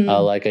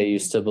 like I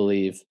used to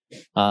believe,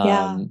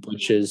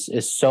 which is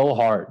so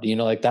hard.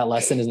 Like that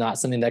lesson is not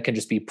something that can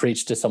just be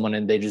preached to someone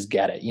and they just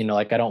get it.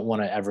 Like I don't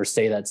want to ever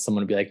say that to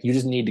someone, to be like, you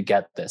just need to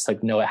get this.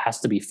 Like, no, it has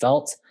to be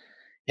felt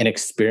and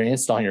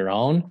experienced on your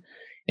own.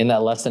 And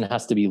that lesson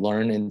has to be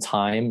learned in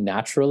time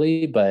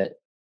naturally. But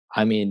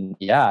I mean,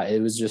 yeah,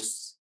 it was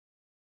just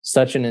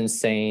such an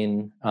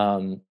insane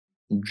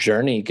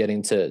journey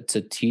getting to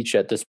teach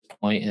at this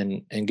point,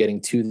 and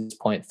getting to this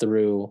point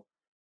through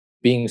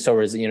being so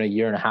resilient, a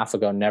year and a half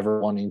ago,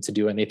 never wanting to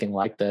do anything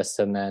like this.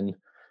 And then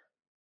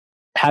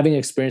having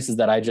experiences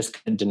that I just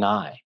couldn't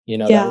deny,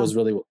 that was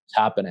really what was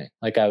happening.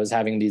 Like I was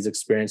having these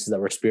experiences that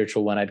were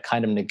spiritual when I'd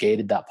kind of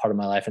negated that part of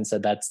my life and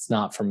said, that's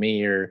not for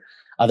me, or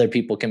other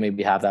people can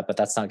maybe have that, but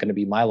that's not going to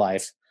be my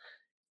life.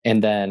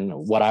 And then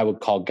what I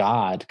would call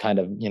God kind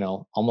of,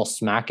 almost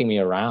smacking me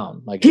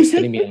around, like just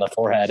hitting me on the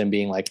forehead and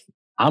being like,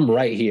 I'm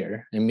right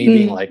here. And me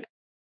being like,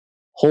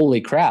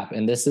 holy crap.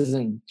 And this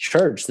isn't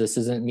church. This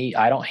isn't me.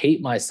 I don't hate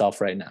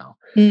myself right now.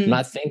 I'm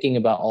not thinking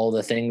about all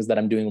the things that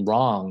I'm doing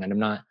wrong. And I'm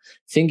not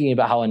thinking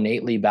about how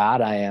innately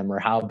bad I am, or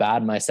how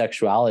bad my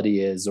sexuality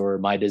is, or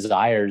my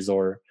desires,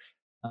 or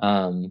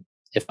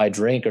if I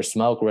drink or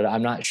smoke, or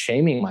I'm not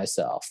shaming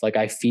myself. Like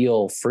I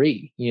feel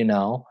free,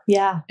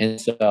 Yeah. And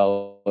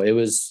so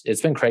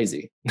it's been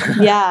crazy.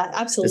 Yeah,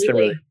 absolutely. It's been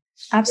really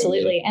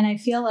absolutely. crazy. And I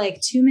feel like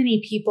too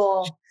many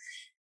people,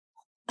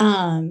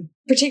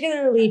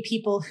 particularly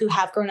people who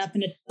have grown up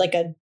in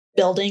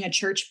a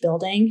church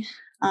building,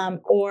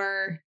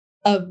 or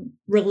a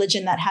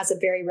religion that has a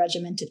very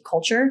regimented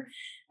culture.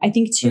 I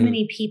think too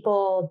many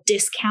people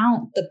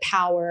discount the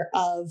power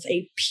of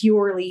a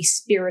purely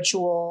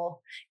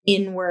spiritual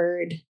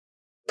inward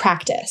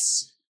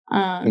practice.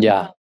 And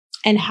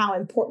how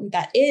important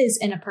that is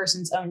in a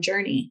person's own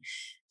journey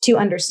to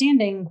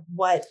understanding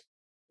what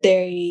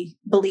they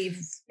believe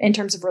in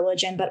terms of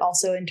religion, but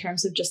also in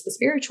terms of just the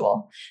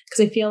spiritual.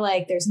 Because I feel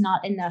like there's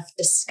not enough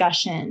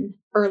discussion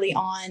early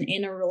on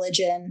in a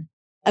religion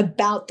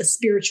about the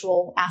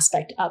spiritual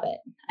aspect of it.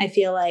 I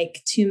feel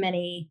like too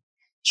many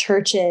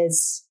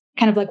churches,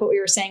 kind of like what we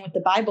were saying with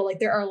the Bible, like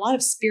there are a lot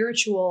of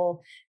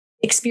spiritual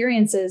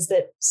experiences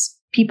that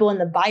people in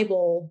the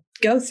Bible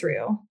go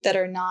through that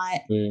are not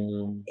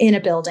in a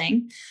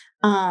building.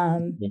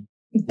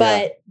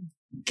 But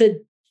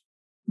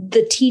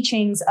the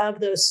teachings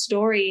of those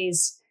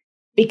stories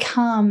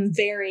become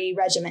very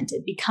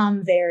regimented,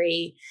 become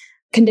very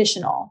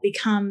conditional,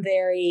 become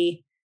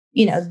very,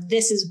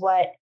 this is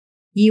what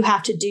you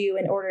have to do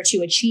in order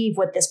to achieve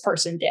what this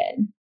person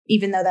did,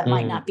 even though that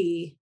might not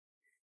be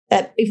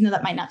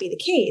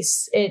the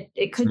case.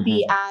 It could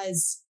be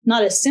as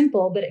not as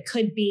simple, but it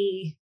could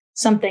be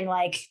something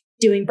like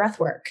doing breath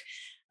work,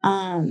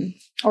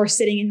 or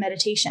sitting in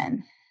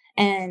meditation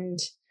and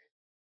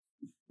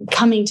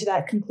coming to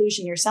that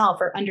conclusion yourself,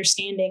 or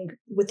understanding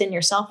within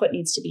yourself what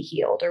needs to be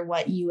healed, or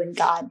what you and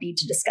God need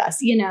to discuss.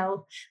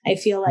 I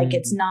feel like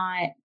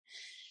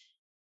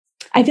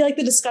I feel like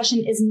the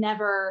discussion is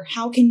never,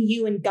 how can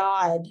you and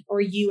God,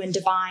 or you and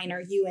divine,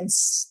 or you and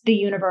the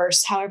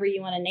universe, however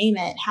you want to name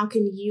it, how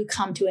can you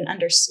come to an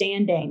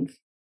understanding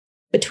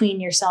between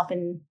yourself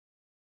and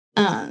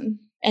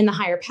the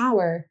higher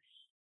power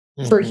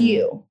for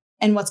you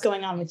and what's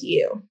going on with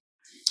you.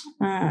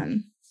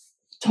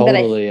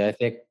 Totally. I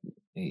think,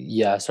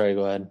 yeah, sorry,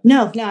 go ahead.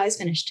 No, I was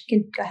finished.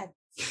 Go ahead.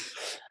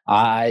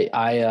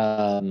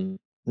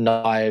 No,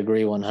 I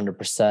agree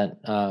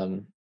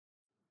 100%.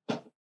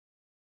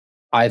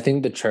 I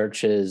think the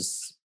church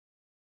has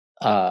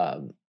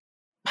a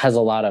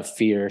lot of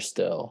fear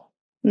still.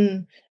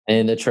 Mm.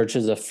 And the church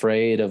is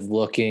afraid of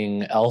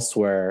looking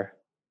elsewhere.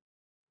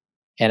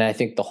 And I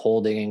think the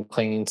holding and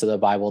clinging to the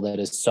Bible that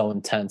is so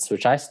intense,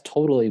 which I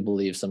totally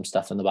believe some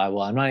stuff in the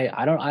Bible. I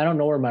don't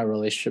know where my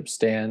relationship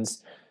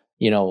stands,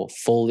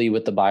 fully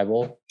with the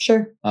Bible.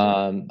 Sure.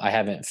 I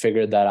haven't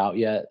figured that out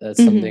yet. That's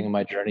Mm-hmm. something in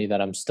my journey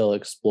that I'm still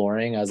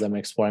exploring as I'm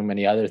exploring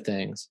many other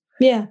things.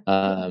 Yeah.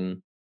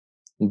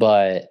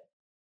 But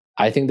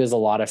I think there's a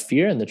lot of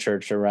fear in the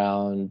church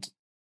around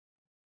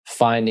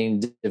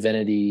finding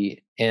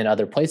divinity in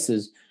other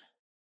places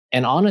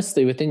and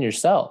honestly within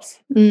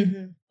yourself.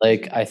 Mm-hmm.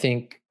 Like, I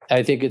think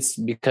it's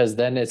because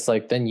then it's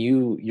like, then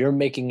you're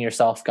making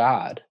yourself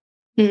God.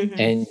 Mm-hmm.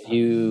 And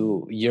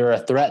you're a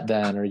threat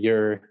then, or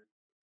you're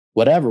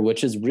whatever,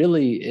 which is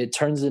really, it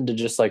turns into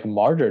just like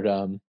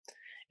martyrdom.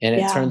 And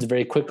it turns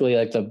very quickly,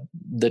 like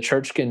the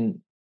church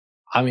can,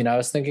 I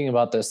was thinking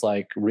about this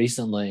like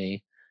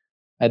recently.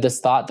 I had this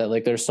thought that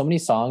like, there's so many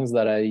songs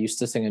that I used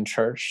to sing in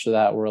church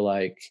that were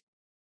like,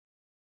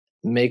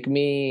 make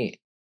me,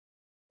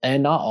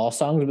 and not all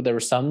songs, but there were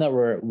some that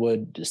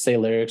would say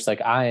lyrics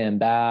like, I am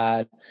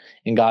bad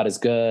and God is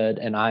good,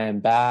 and I am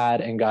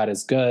bad and God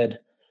is good.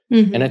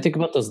 Mm-hmm. And I think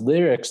about those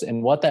lyrics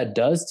and what that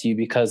does to you,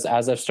 because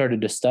as I've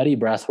started to study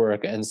breath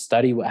work and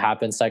study what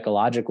happens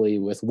psychologically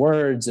with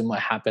words and what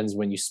happens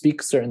when you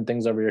speak certain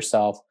things over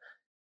yourself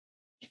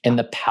and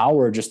the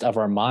power just of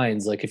our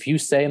minds. Like, if you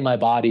say my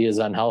body is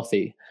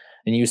unhealthy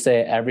and you say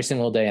it every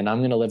single day and I'm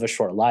going to live a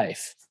short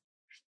life,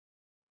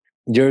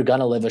 you're going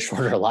to live a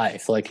shorter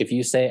life. Like, if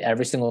you say it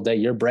every single day,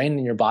 your brain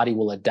and your body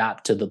will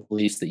adapt to the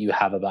beliefs that you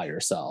have about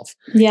yourself.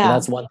 Yeah. And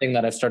that's one thing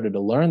that I've started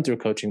to learn through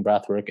coaching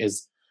breathwork,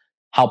 is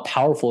how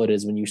powerful it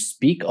is when you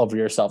speak over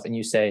yourself and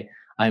you say,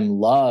 I'm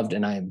loved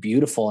and I am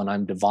beautiful and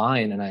I'm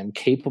divine and I am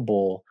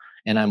capable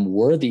and I'm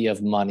worthy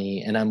of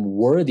money and I'm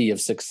worthy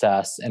of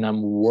success and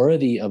I'm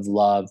worthy of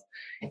love,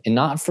 and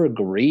not for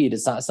greed.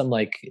 It's not some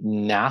like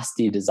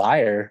nasty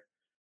desire.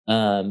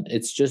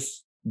 It's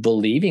just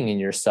believing in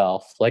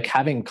yourself, like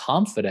having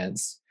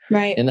confidence,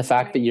 right, in the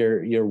fact that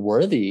you're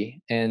worthy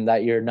and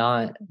that you're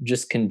not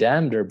just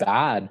condemned or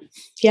bad.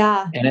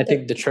 Yeah. And I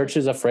think the church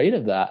is afraid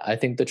of that. I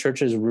think the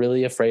church is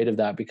really afraid of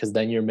that, because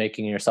then you're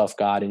making yourself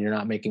God and you're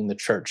not making the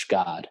church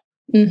God.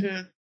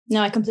 Mm-hmm.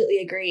 No, I completely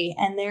agree.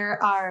 And there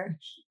are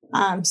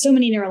so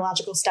many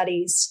neurological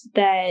studies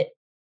that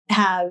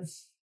have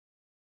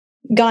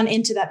gone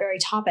into that very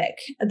topic,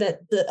 of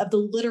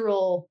the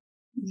literal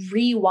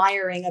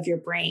rewiring of your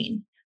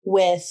brain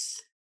with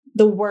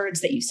the words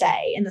that you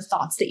say and the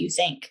thoughts that you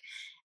think.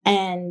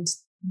 And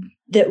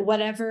that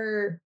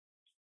whatever,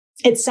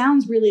 it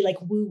sounds really like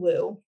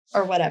woo-woo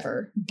or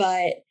whatever,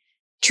 but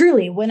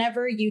truly,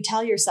 whenever you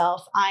tell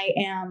yourself, I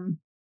am,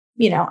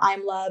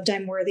 I'm loved,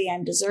 I'm worthy,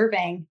 I'm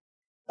deserving,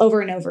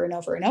 over and over and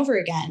over and over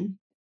again,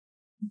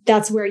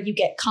 that's where you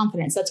get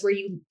confidence. That's where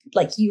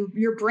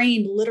your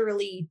brain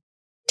literally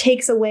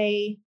takes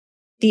away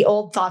the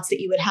old thoughts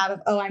that you would have of,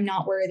 oh, I'm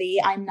not worthy,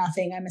 I'm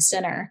nothing, I'm a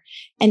sinner,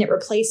 and it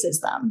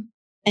replaces them.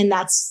 And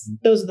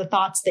those are the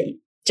thoughts that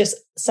just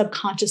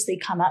subconsciously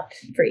come up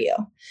for you.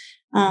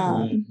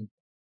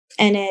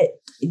 And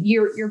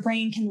your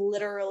brain can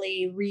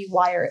literally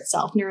rewire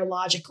itself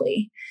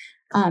neurologically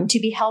to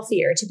be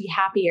healthier, to be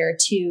happier,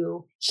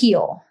 to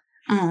heal.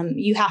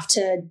 You have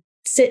to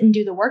sit and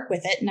do the work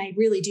with it. And I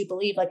really do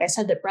believe, like I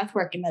said, that breath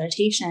work and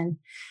meditation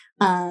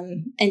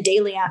and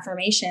daily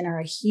affirmation are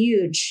a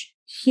huge,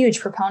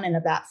 huge proponent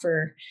of that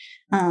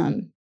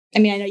I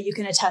know you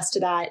can attest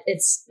to that.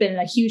 It's been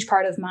a huge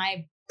part of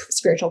my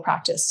spiritual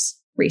practice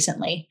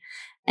recently,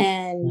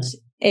 and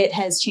it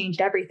has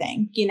changed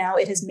everything.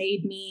 It has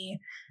made me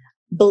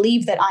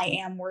believe that I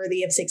am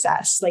worthy of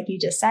success. Like you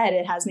just said,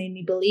 it has made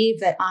me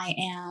believe that I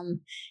am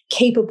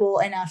capable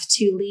enough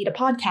to lead a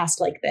podcast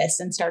like this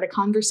and start a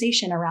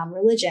conversation around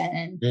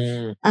religion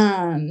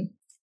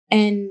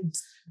and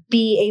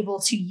be able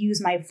to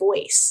use my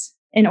voice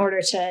in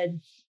order to,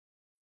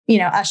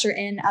 usher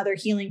in other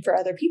healing for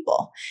other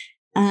people.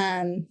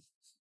 And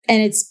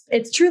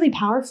it's truly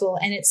powerful.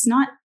 And it's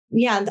not,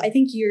 I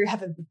think you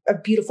have a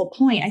beautiful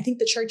point. I think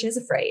the church is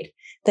afraid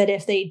that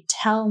if they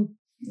tell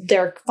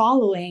their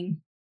following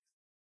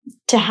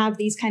to have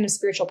these kind of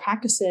spiritual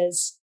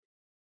practices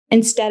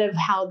instead of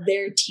how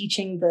they're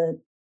teaching the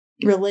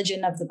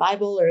religion of the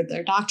Bible or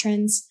their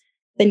doctrines,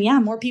 then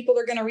more people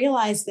are going to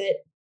realize that,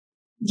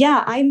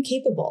 I'm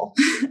capable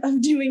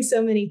of doing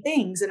so many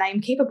things, and I'm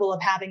capable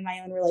of having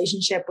my own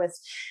relationship with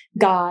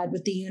God,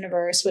 with the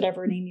universe,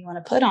 whatever name you want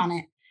to put on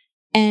it.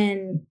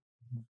 And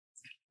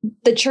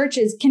the church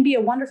can be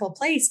a wonderful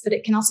place, but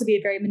it can also be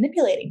a very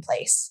manipulating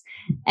place.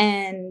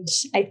 And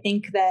I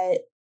think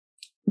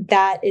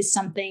that is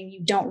something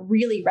you don't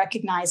really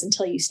recognize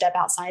until you step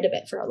outside of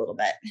it for a little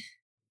bit.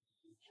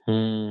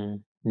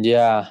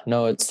 Yeah,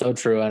 no, it's so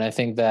true. And I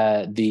think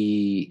that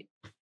the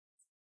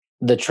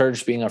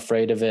church being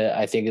afraid of it,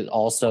 I think, is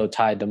also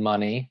tied to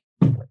money,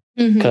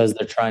 because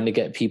they're trying to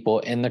get people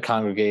in the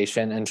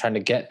congregation and trying to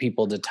get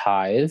people to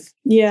tithe.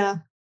 Yeah.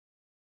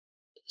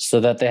 so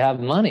that they have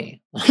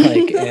money.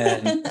 Like,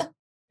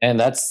 and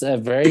that's a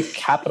very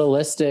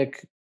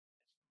capitalistic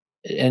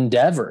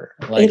endeavor.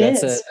 Like, It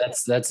is.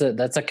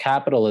 that's a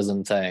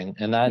capitalism thing,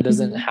 and that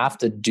doesn't have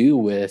to do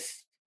with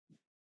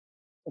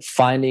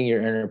finding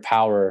your inner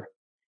power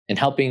and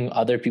helping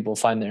other people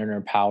find their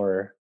inner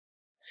power.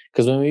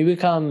 Because when we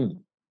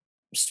become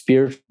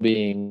spiritual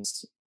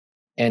beings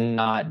and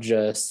not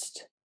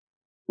just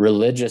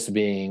religious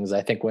beings,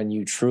 I think when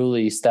you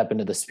truly step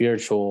into the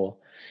spiritual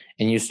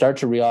and you start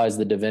to realize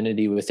the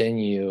divinity within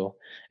you,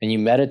 and you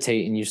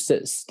meditate and you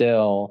sit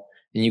still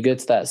and you get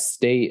to that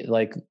state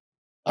like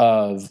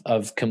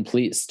of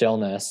complete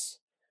stillness,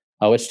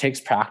 which takes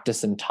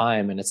practice and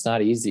time, and it's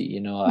not easy.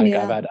 Like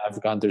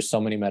I've gone through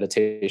so many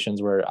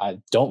meditations where I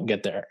don't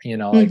get there.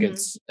 Like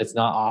it's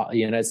not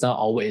it's not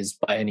always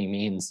by any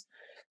means.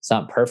 It's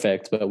not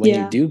perfect, but when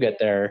you do get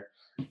there,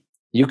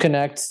 you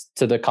connect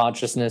to the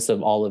consciousness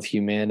of all of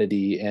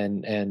humanity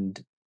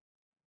and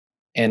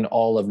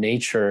all of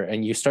nature,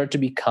 and you start to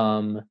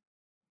become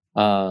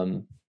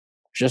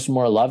just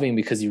more loving,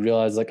 because you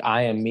realize, like,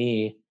 I am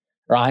me,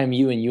 or I am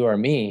you and you are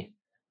me,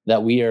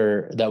 that we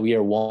are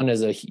one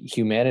as a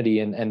humanity.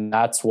 And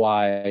that's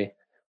why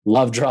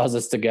love draws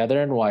us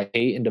together, and why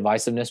hate and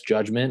divisiveness,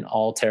 judgment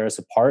all tear us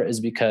apart, is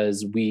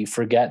because we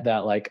forget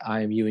that, like,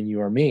 I am you and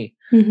you are me.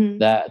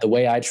 That the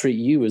way I treat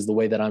you is the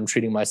way that I'm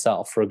treating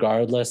myself,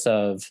 regardless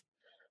of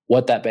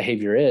what that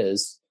behavior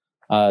is.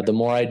 The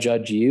more I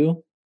judge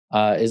you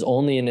is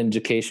only an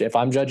indication. If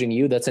I'm judging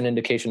you, that's an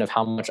indication of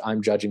how much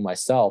I'm judging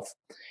myself.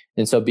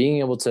 And so being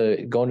able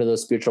to go into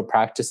those spiritual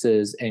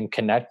practices and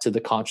connect to the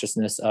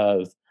consciousness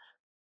of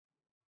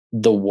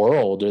the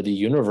world or the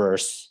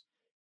universe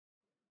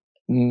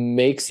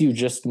makes you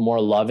just more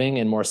loving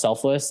and more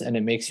selfless, and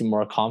it makes you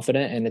more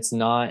confident. And it's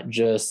not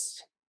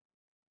just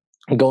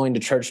going to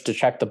church to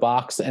check the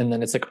box, and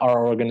then it's like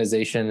our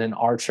organization and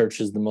our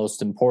church is the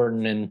most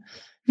important, and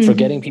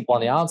forgetting people on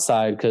the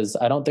outside, because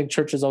I don't think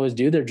churches always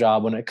do their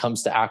job when it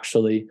comes to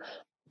actually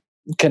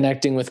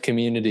connecting with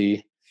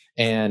community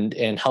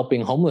and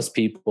helping homeless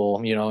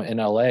people. In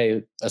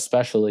LA,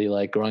 especially,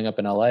 like growing up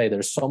in LA,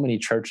 there's so many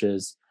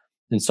churches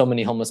and so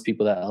many homeless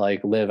people that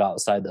like live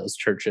outside those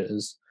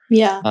churches.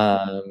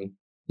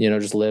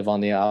 Just live on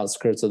the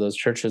outskirts of those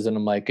churches. And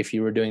I'm like, if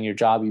you were doing your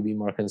job, you'd be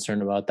more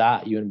concerned about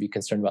that. You wouldn't be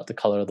concerned about the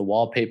color of the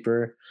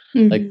wallpaper.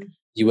 Like,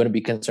 you wouldn't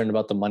be concerned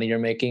about the money you're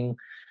making,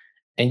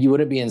 and you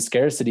wouldn't be in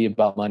scarcity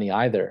about money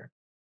either.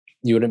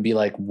 You wouldn't be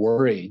like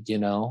worried,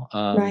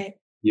 Right.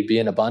 You'd be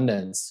in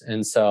abundance.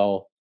 And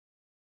so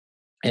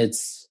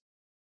it's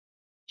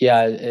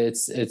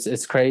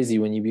crazy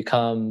when you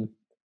become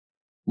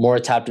more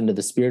tapped into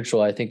the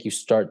spiritual. I think you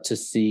start to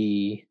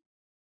see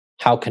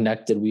how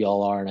connected we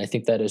all are. And I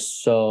think that is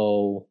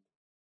so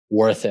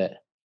worth it.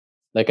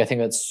 Like, I think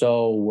that's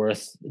so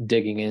worth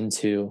digging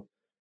into.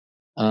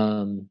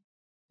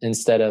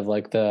 Instead of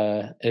like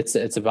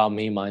it's about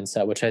me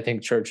mindset, which I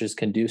think churches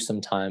can do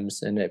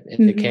sometimes. And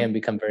it can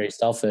become very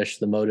selfish,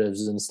 the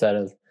motives, instead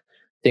of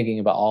thinking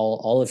about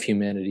all of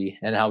humanity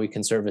and how we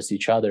can service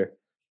each other.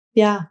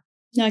 Yeah,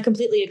 no, I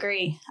completely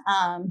agree.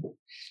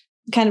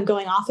 Kind of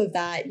going off of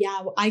that.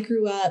 Yeah. I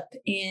grew up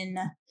in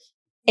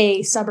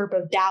a suburb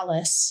of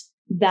Dallas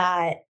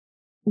that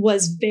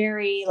was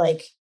very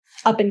like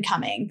up and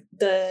coming.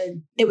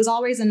 It was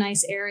always a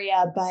nice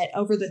area, but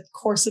over the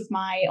course of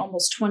my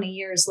almost 20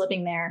 years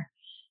living there,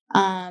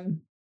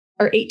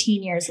 or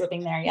 18 years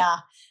living there. Yeah.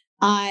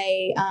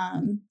 I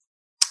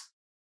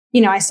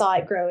saw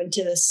it grow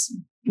into this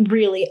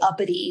really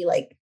uppity,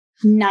 like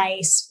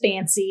nice,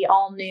 fancy,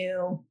 all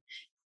new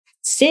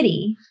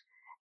city.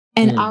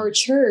 And our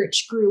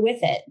church grew with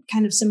it,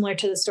 kind of similar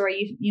to the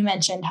story you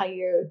mentioned, how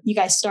you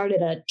guys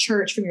started a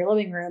church from your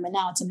living room and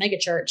now it's a mega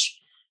church.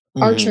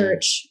 Our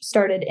church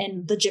started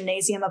in the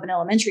gymnasium of an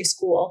elementary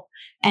school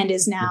and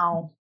is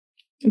now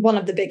one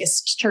of the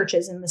biggest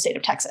churches in the state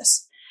of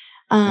Texas.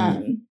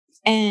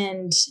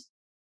 And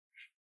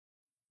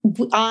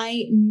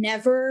I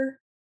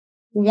never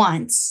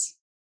once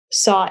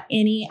saw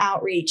any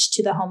outreach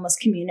to the homeless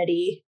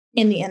community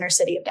in the inner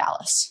city of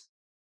Dallas.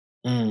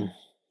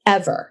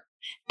 Ever.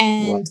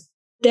 And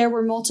there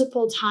were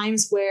multiple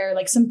times where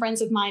like some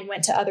friends of mine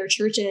went to other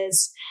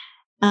churches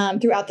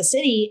throughout the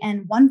city.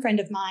 And one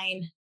friend of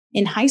mine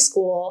in high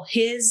school,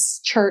 his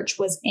church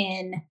was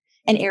in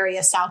an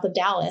area south of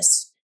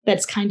Dallas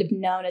that's kind of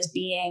known as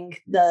being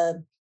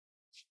the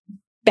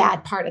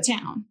bad part of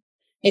town,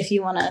 if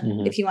you want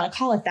to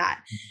call it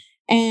that.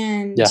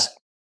 And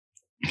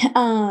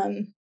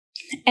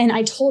and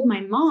I told my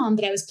mom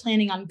that I was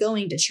planning on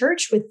going to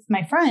church with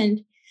my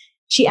friend.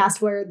 She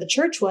asked where the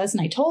church was,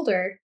 and I told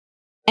her,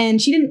 and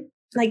she didn't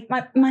like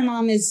my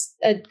mom is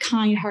a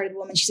kind-hearted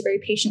woman. She's a very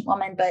patient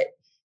woman, but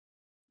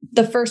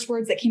the first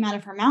words that came out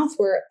of her mouth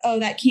were, "Oh,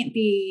 that can't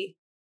be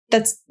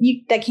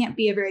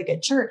a very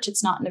good church.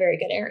 It's not in a very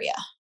good area."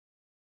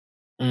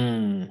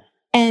 And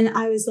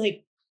I was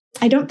like,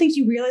 I don't think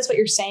you realize what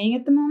you're saying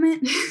at the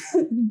moment,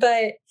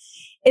 but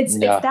it's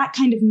that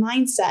kind of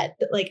mindset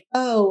that like,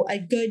 oh, a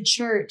good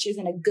church is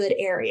in a good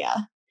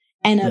area,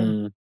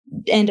 and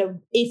and a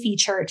iffy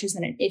church is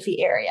in an iffy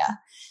area.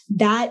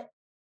 That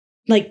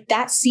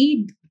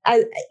seed,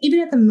 even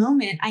at the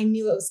moment, I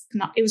knew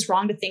it was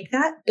wrong to think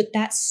that, but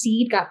that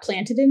seed got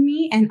planted in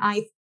me, and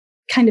I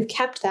kind of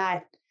kept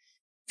that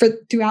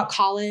throughout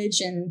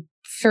college and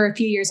for a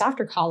few years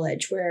after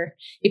college, where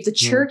if the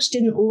church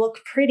didn't look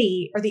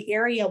pretty or the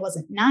area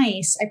wasn't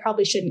nice, I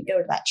probably shouldn't go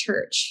to that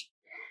church.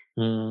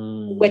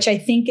 Which I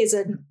think is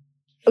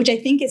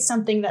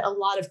something that a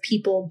lot of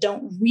people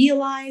don't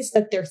realize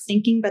that they're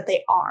thinking, but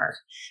they are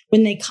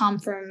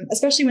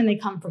especially when they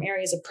come from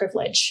areas of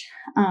privilege,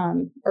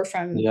 or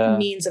from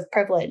means of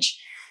privilege,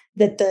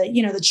 that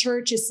the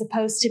church is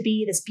supposed to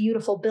be this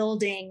beautiful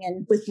building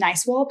and with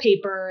nice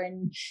wallpaper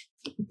and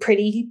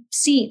pretty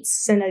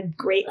seats and a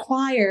great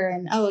choir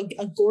and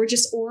a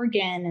gorgeous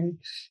organ and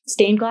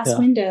stained glass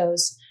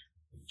windows.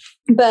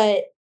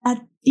 But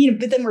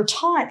but then we're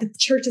taught that the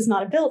church is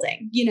not a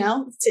building.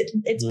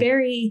 It's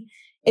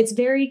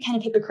very kind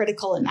of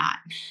hypocritical in that.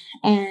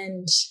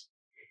 And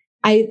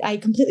I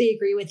completely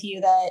agree with you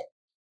that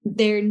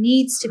there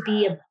needs to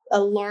be a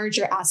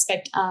larger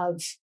aspect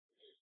of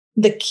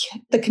the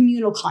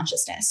communal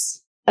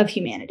consciousness of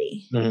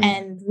humanity,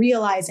 and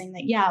realizing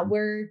that,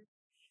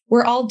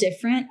 we're all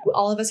different.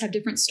 All of us have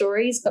different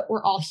stories, but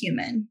we're all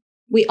human.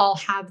 We all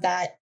have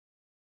that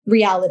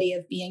reality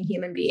of being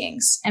human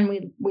beings, and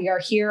we are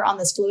here on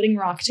this floating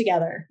rock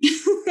together.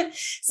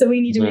 So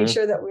we need to make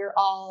sure that we're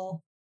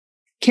all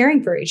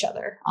caring for each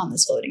other on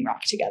this floating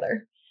rock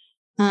together.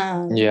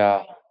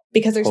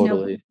 Because there's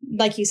no,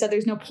 like you said,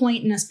 there's no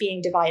point in us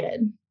being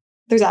divided.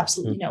 There's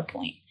absolutely no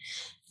point.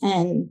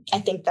 And I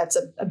think that's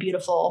a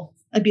beautiful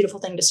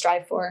thing to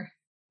strive for,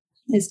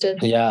 is to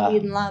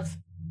lead in love.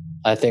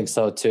 I think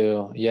so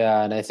too.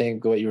 Yeah. And I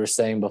think what you were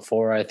saying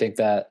before, I think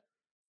that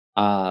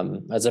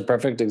as a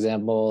perfect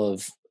example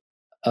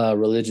of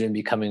religion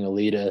becoming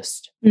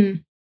elitist.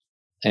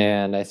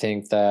 And I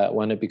think that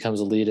when it becomes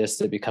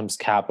elitist, it becomes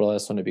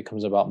capitalist. When it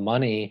becomes about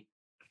money,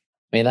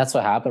 I mean, that's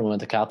what happened when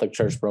the Catholic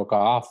Church broke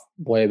off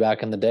way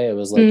back in the day. It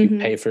was like, you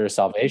pay for your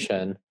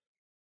salvation.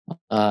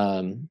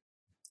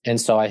 And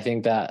so I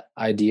think that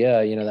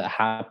idea, that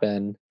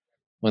happened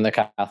when the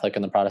Catholic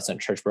and the Protestant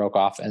church broke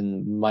off,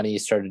 and money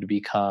started to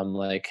become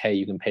like, hey,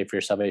 you can pay for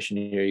your salvation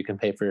here, you can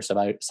pay for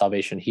your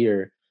salvation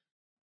here.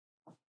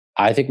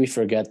 I think we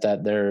forget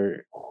that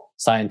there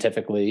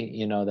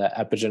scientifically, that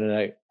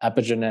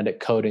epigenetic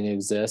coding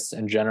exists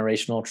and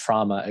generational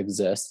trauma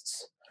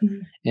exists.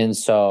 And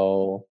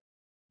so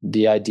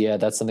the idea,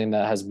 that's something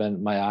that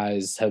my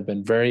eyes have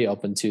been very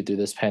open to through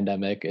this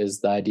pandemic,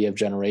 is the idea of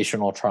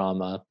generational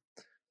trauma,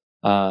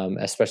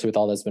 especially with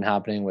all that's been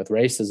happening with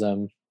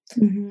racism,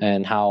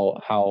 and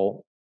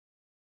how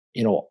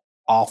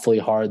awfully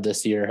hard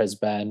this year has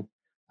been,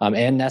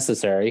 and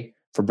necessary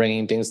for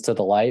bringing things to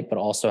the light, but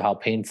also how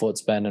painful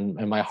it's been,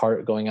 and my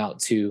heart going out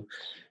to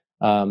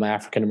my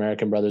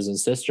African-American brothers and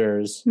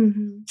sisters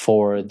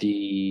for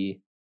the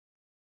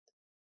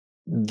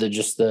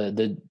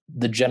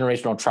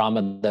generational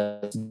trauma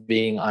that's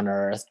being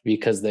unearthed,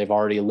 because they've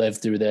already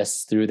lived through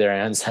this through their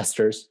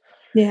ancestors,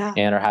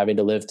 and are having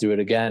to live through it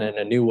again in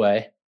a new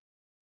way.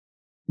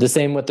 The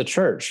same with the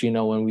church,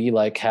 when we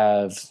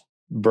have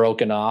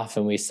broken off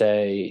and we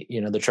say,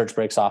 the church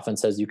breaks off and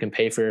says you can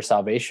pay for your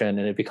salvation,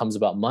 and it becomes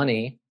about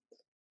money.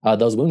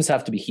 Those wounds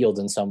have to be healed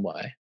in some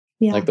way.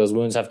 Those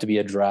wounds have to be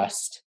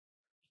addressed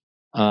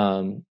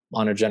on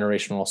a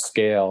generational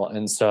scale.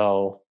 And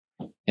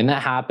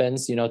that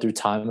happens, through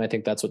time. I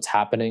think that's what's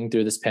happening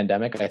through this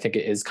pandemic. I think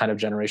it is kind of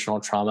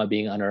generational trauma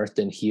being unearthed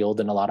and healed,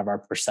 and a lot of our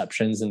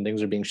perceptions and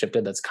things are being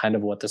shifted. That's kind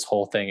of what this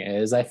whole thing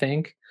is, I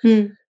think,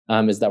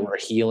 is that we're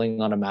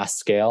healing on a mass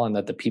scale, and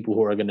that the people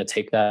who are going to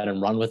take that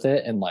and run with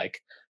it and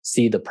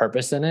see the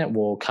purpose in it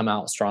will come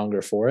out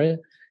stronger for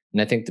it.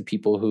 And I think the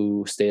people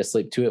who stay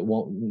asleep to it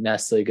won't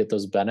necessarily get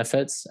those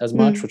benefits as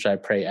much, which I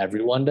pray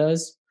everyone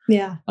does.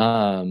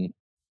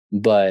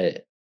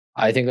 But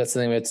I think that's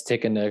something we have to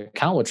take into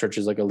account with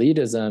churches. Like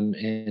elitism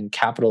and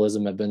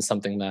capitalism have been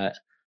something that,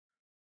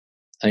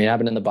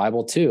 happened in the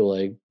Bible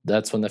too.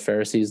 That's when the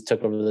Pharisees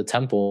took over the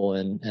temple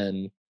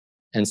and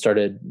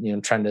started,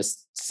 trying to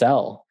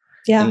sell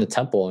in the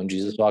temple. And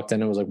Jesus walked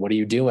in and was like, "What are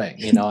you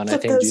doing?" And I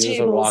think Jesus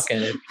would walk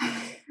in.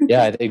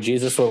 I think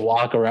Jesus would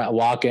walk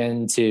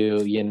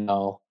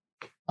into,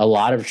 a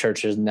lot of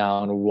churches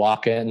now, and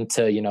walk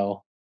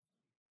into,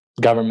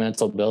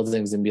 governmental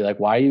buildings and be like,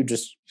 "Why are you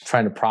just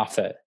trying to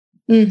profit?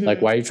 Why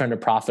are you trying to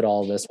profit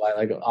all of this? Why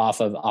off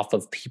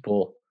of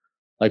people?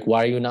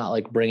 Why are you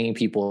not bringing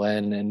people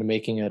in and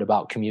making it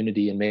about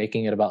community and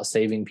making it about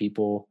saving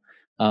people?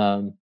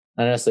 Not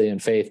necessarily in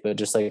faith, but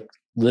just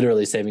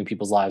literally saving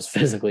people's lives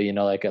physically,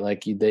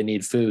 they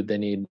need food, they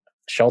need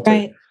shelter.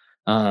 Right.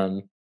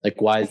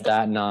 Why is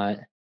that not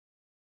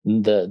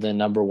the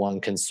number one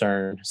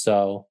concern?"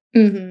 So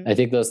I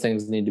think those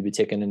things need to be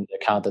taken into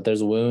account, that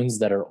there's wounds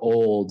that are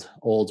old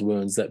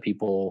wounds, that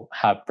people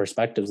have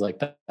perspectives like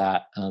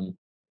that.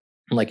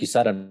 Like you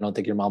said, I don't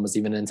think your mom was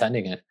even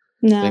intending it.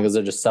 No. I think those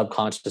are just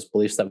subconscious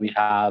beliefs that we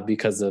have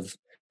because of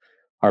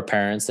our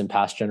parents and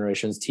past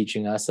generations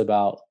teaching us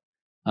about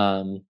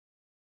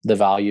the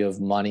value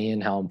of money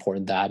and how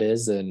important that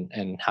is,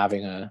 and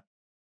having a,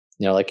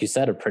 like you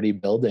said, a pretty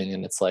building.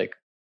 And it's like,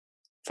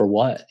 for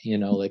what?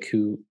 Like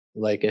who,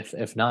 like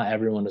if not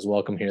everyone is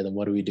welcome here, then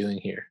what are we doing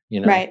here?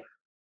 Right.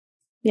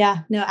 Yeah,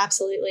 no,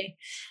 absolutely.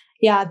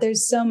 Yeah,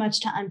 there's so much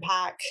to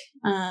unpack,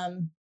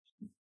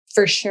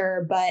 for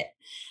sure. But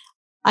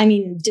I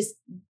mean, just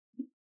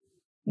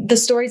the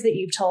stories that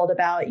you've told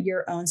about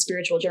your own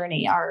spiritual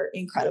journey are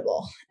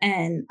incredible.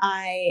 And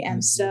I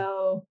am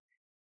so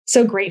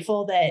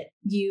grateful that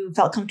you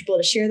felt comfortable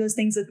to share those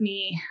things with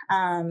me.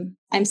 I'm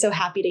so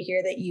happy to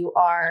hear that you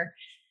are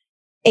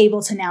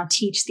able to now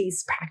teach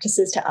these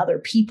practices to other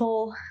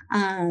people.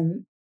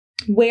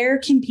 Where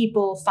can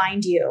people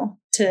find you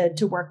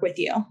to work with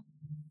you?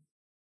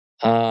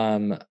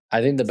 I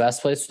think the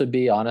best place to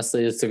be,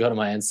 honestly, is to go to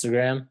my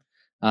Instagram.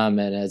 And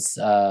it's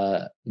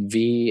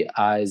VIZUALIZE,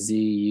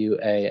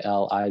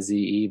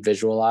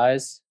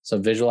 visualize. So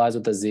visualize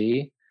with a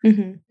Z,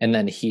 and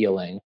then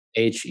healing,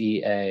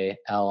 HEALING,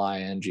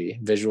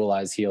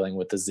 visualize healing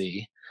with a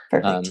Z.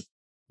 Perfect.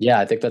 Yeah,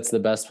 I think that's the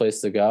best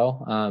place to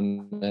go.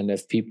 And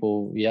if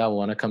people,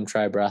 want to come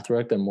try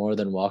breathwork, they're more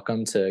than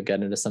welcome to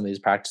get into some of these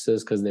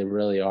practices, because they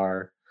really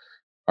are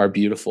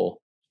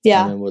beautiful.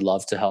 Yeah. And would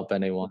love to help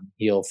anyone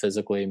heal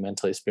physically,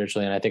 mentally,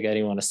 spiritually. And I think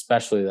anyone,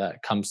 especially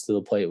that comes to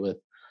the plate with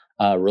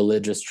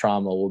religious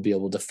trauma, will be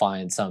able to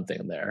find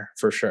something there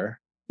for sure.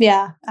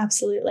 Yeah,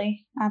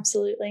 absolutely.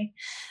 Absolutely.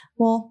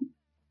 Well,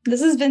 this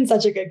has been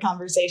such a good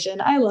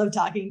conversation. I love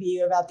talking to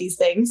you about these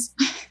things.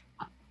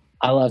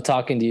 I love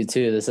talking to you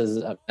too. This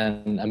has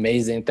been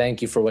amazing.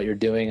 Thank you for what you're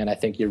doing. And I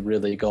think you're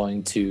really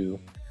going to,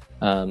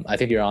 I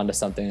think you're onto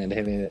something.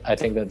 And I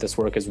think that this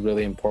work is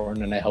really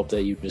important. And I hope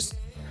that you just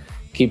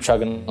keep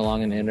chugging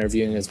along and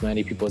interviewing as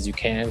many people as you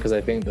can, because I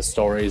think the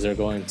stories are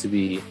going to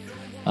be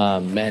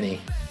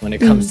many when it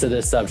comes to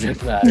this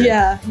subject matter.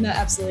 Yeah, no,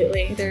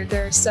 absolutely.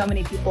 There are so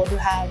many people who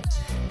have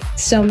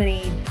so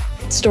many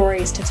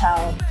stories to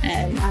tell,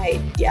 and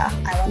I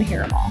want to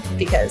hear them all,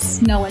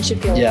 because no one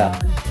should feel alone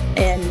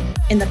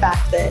in the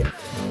fact that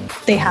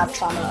they have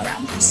trauma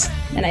around this,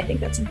 and I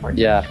think that's important.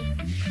 Yeah,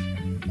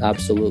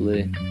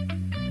 absolutely.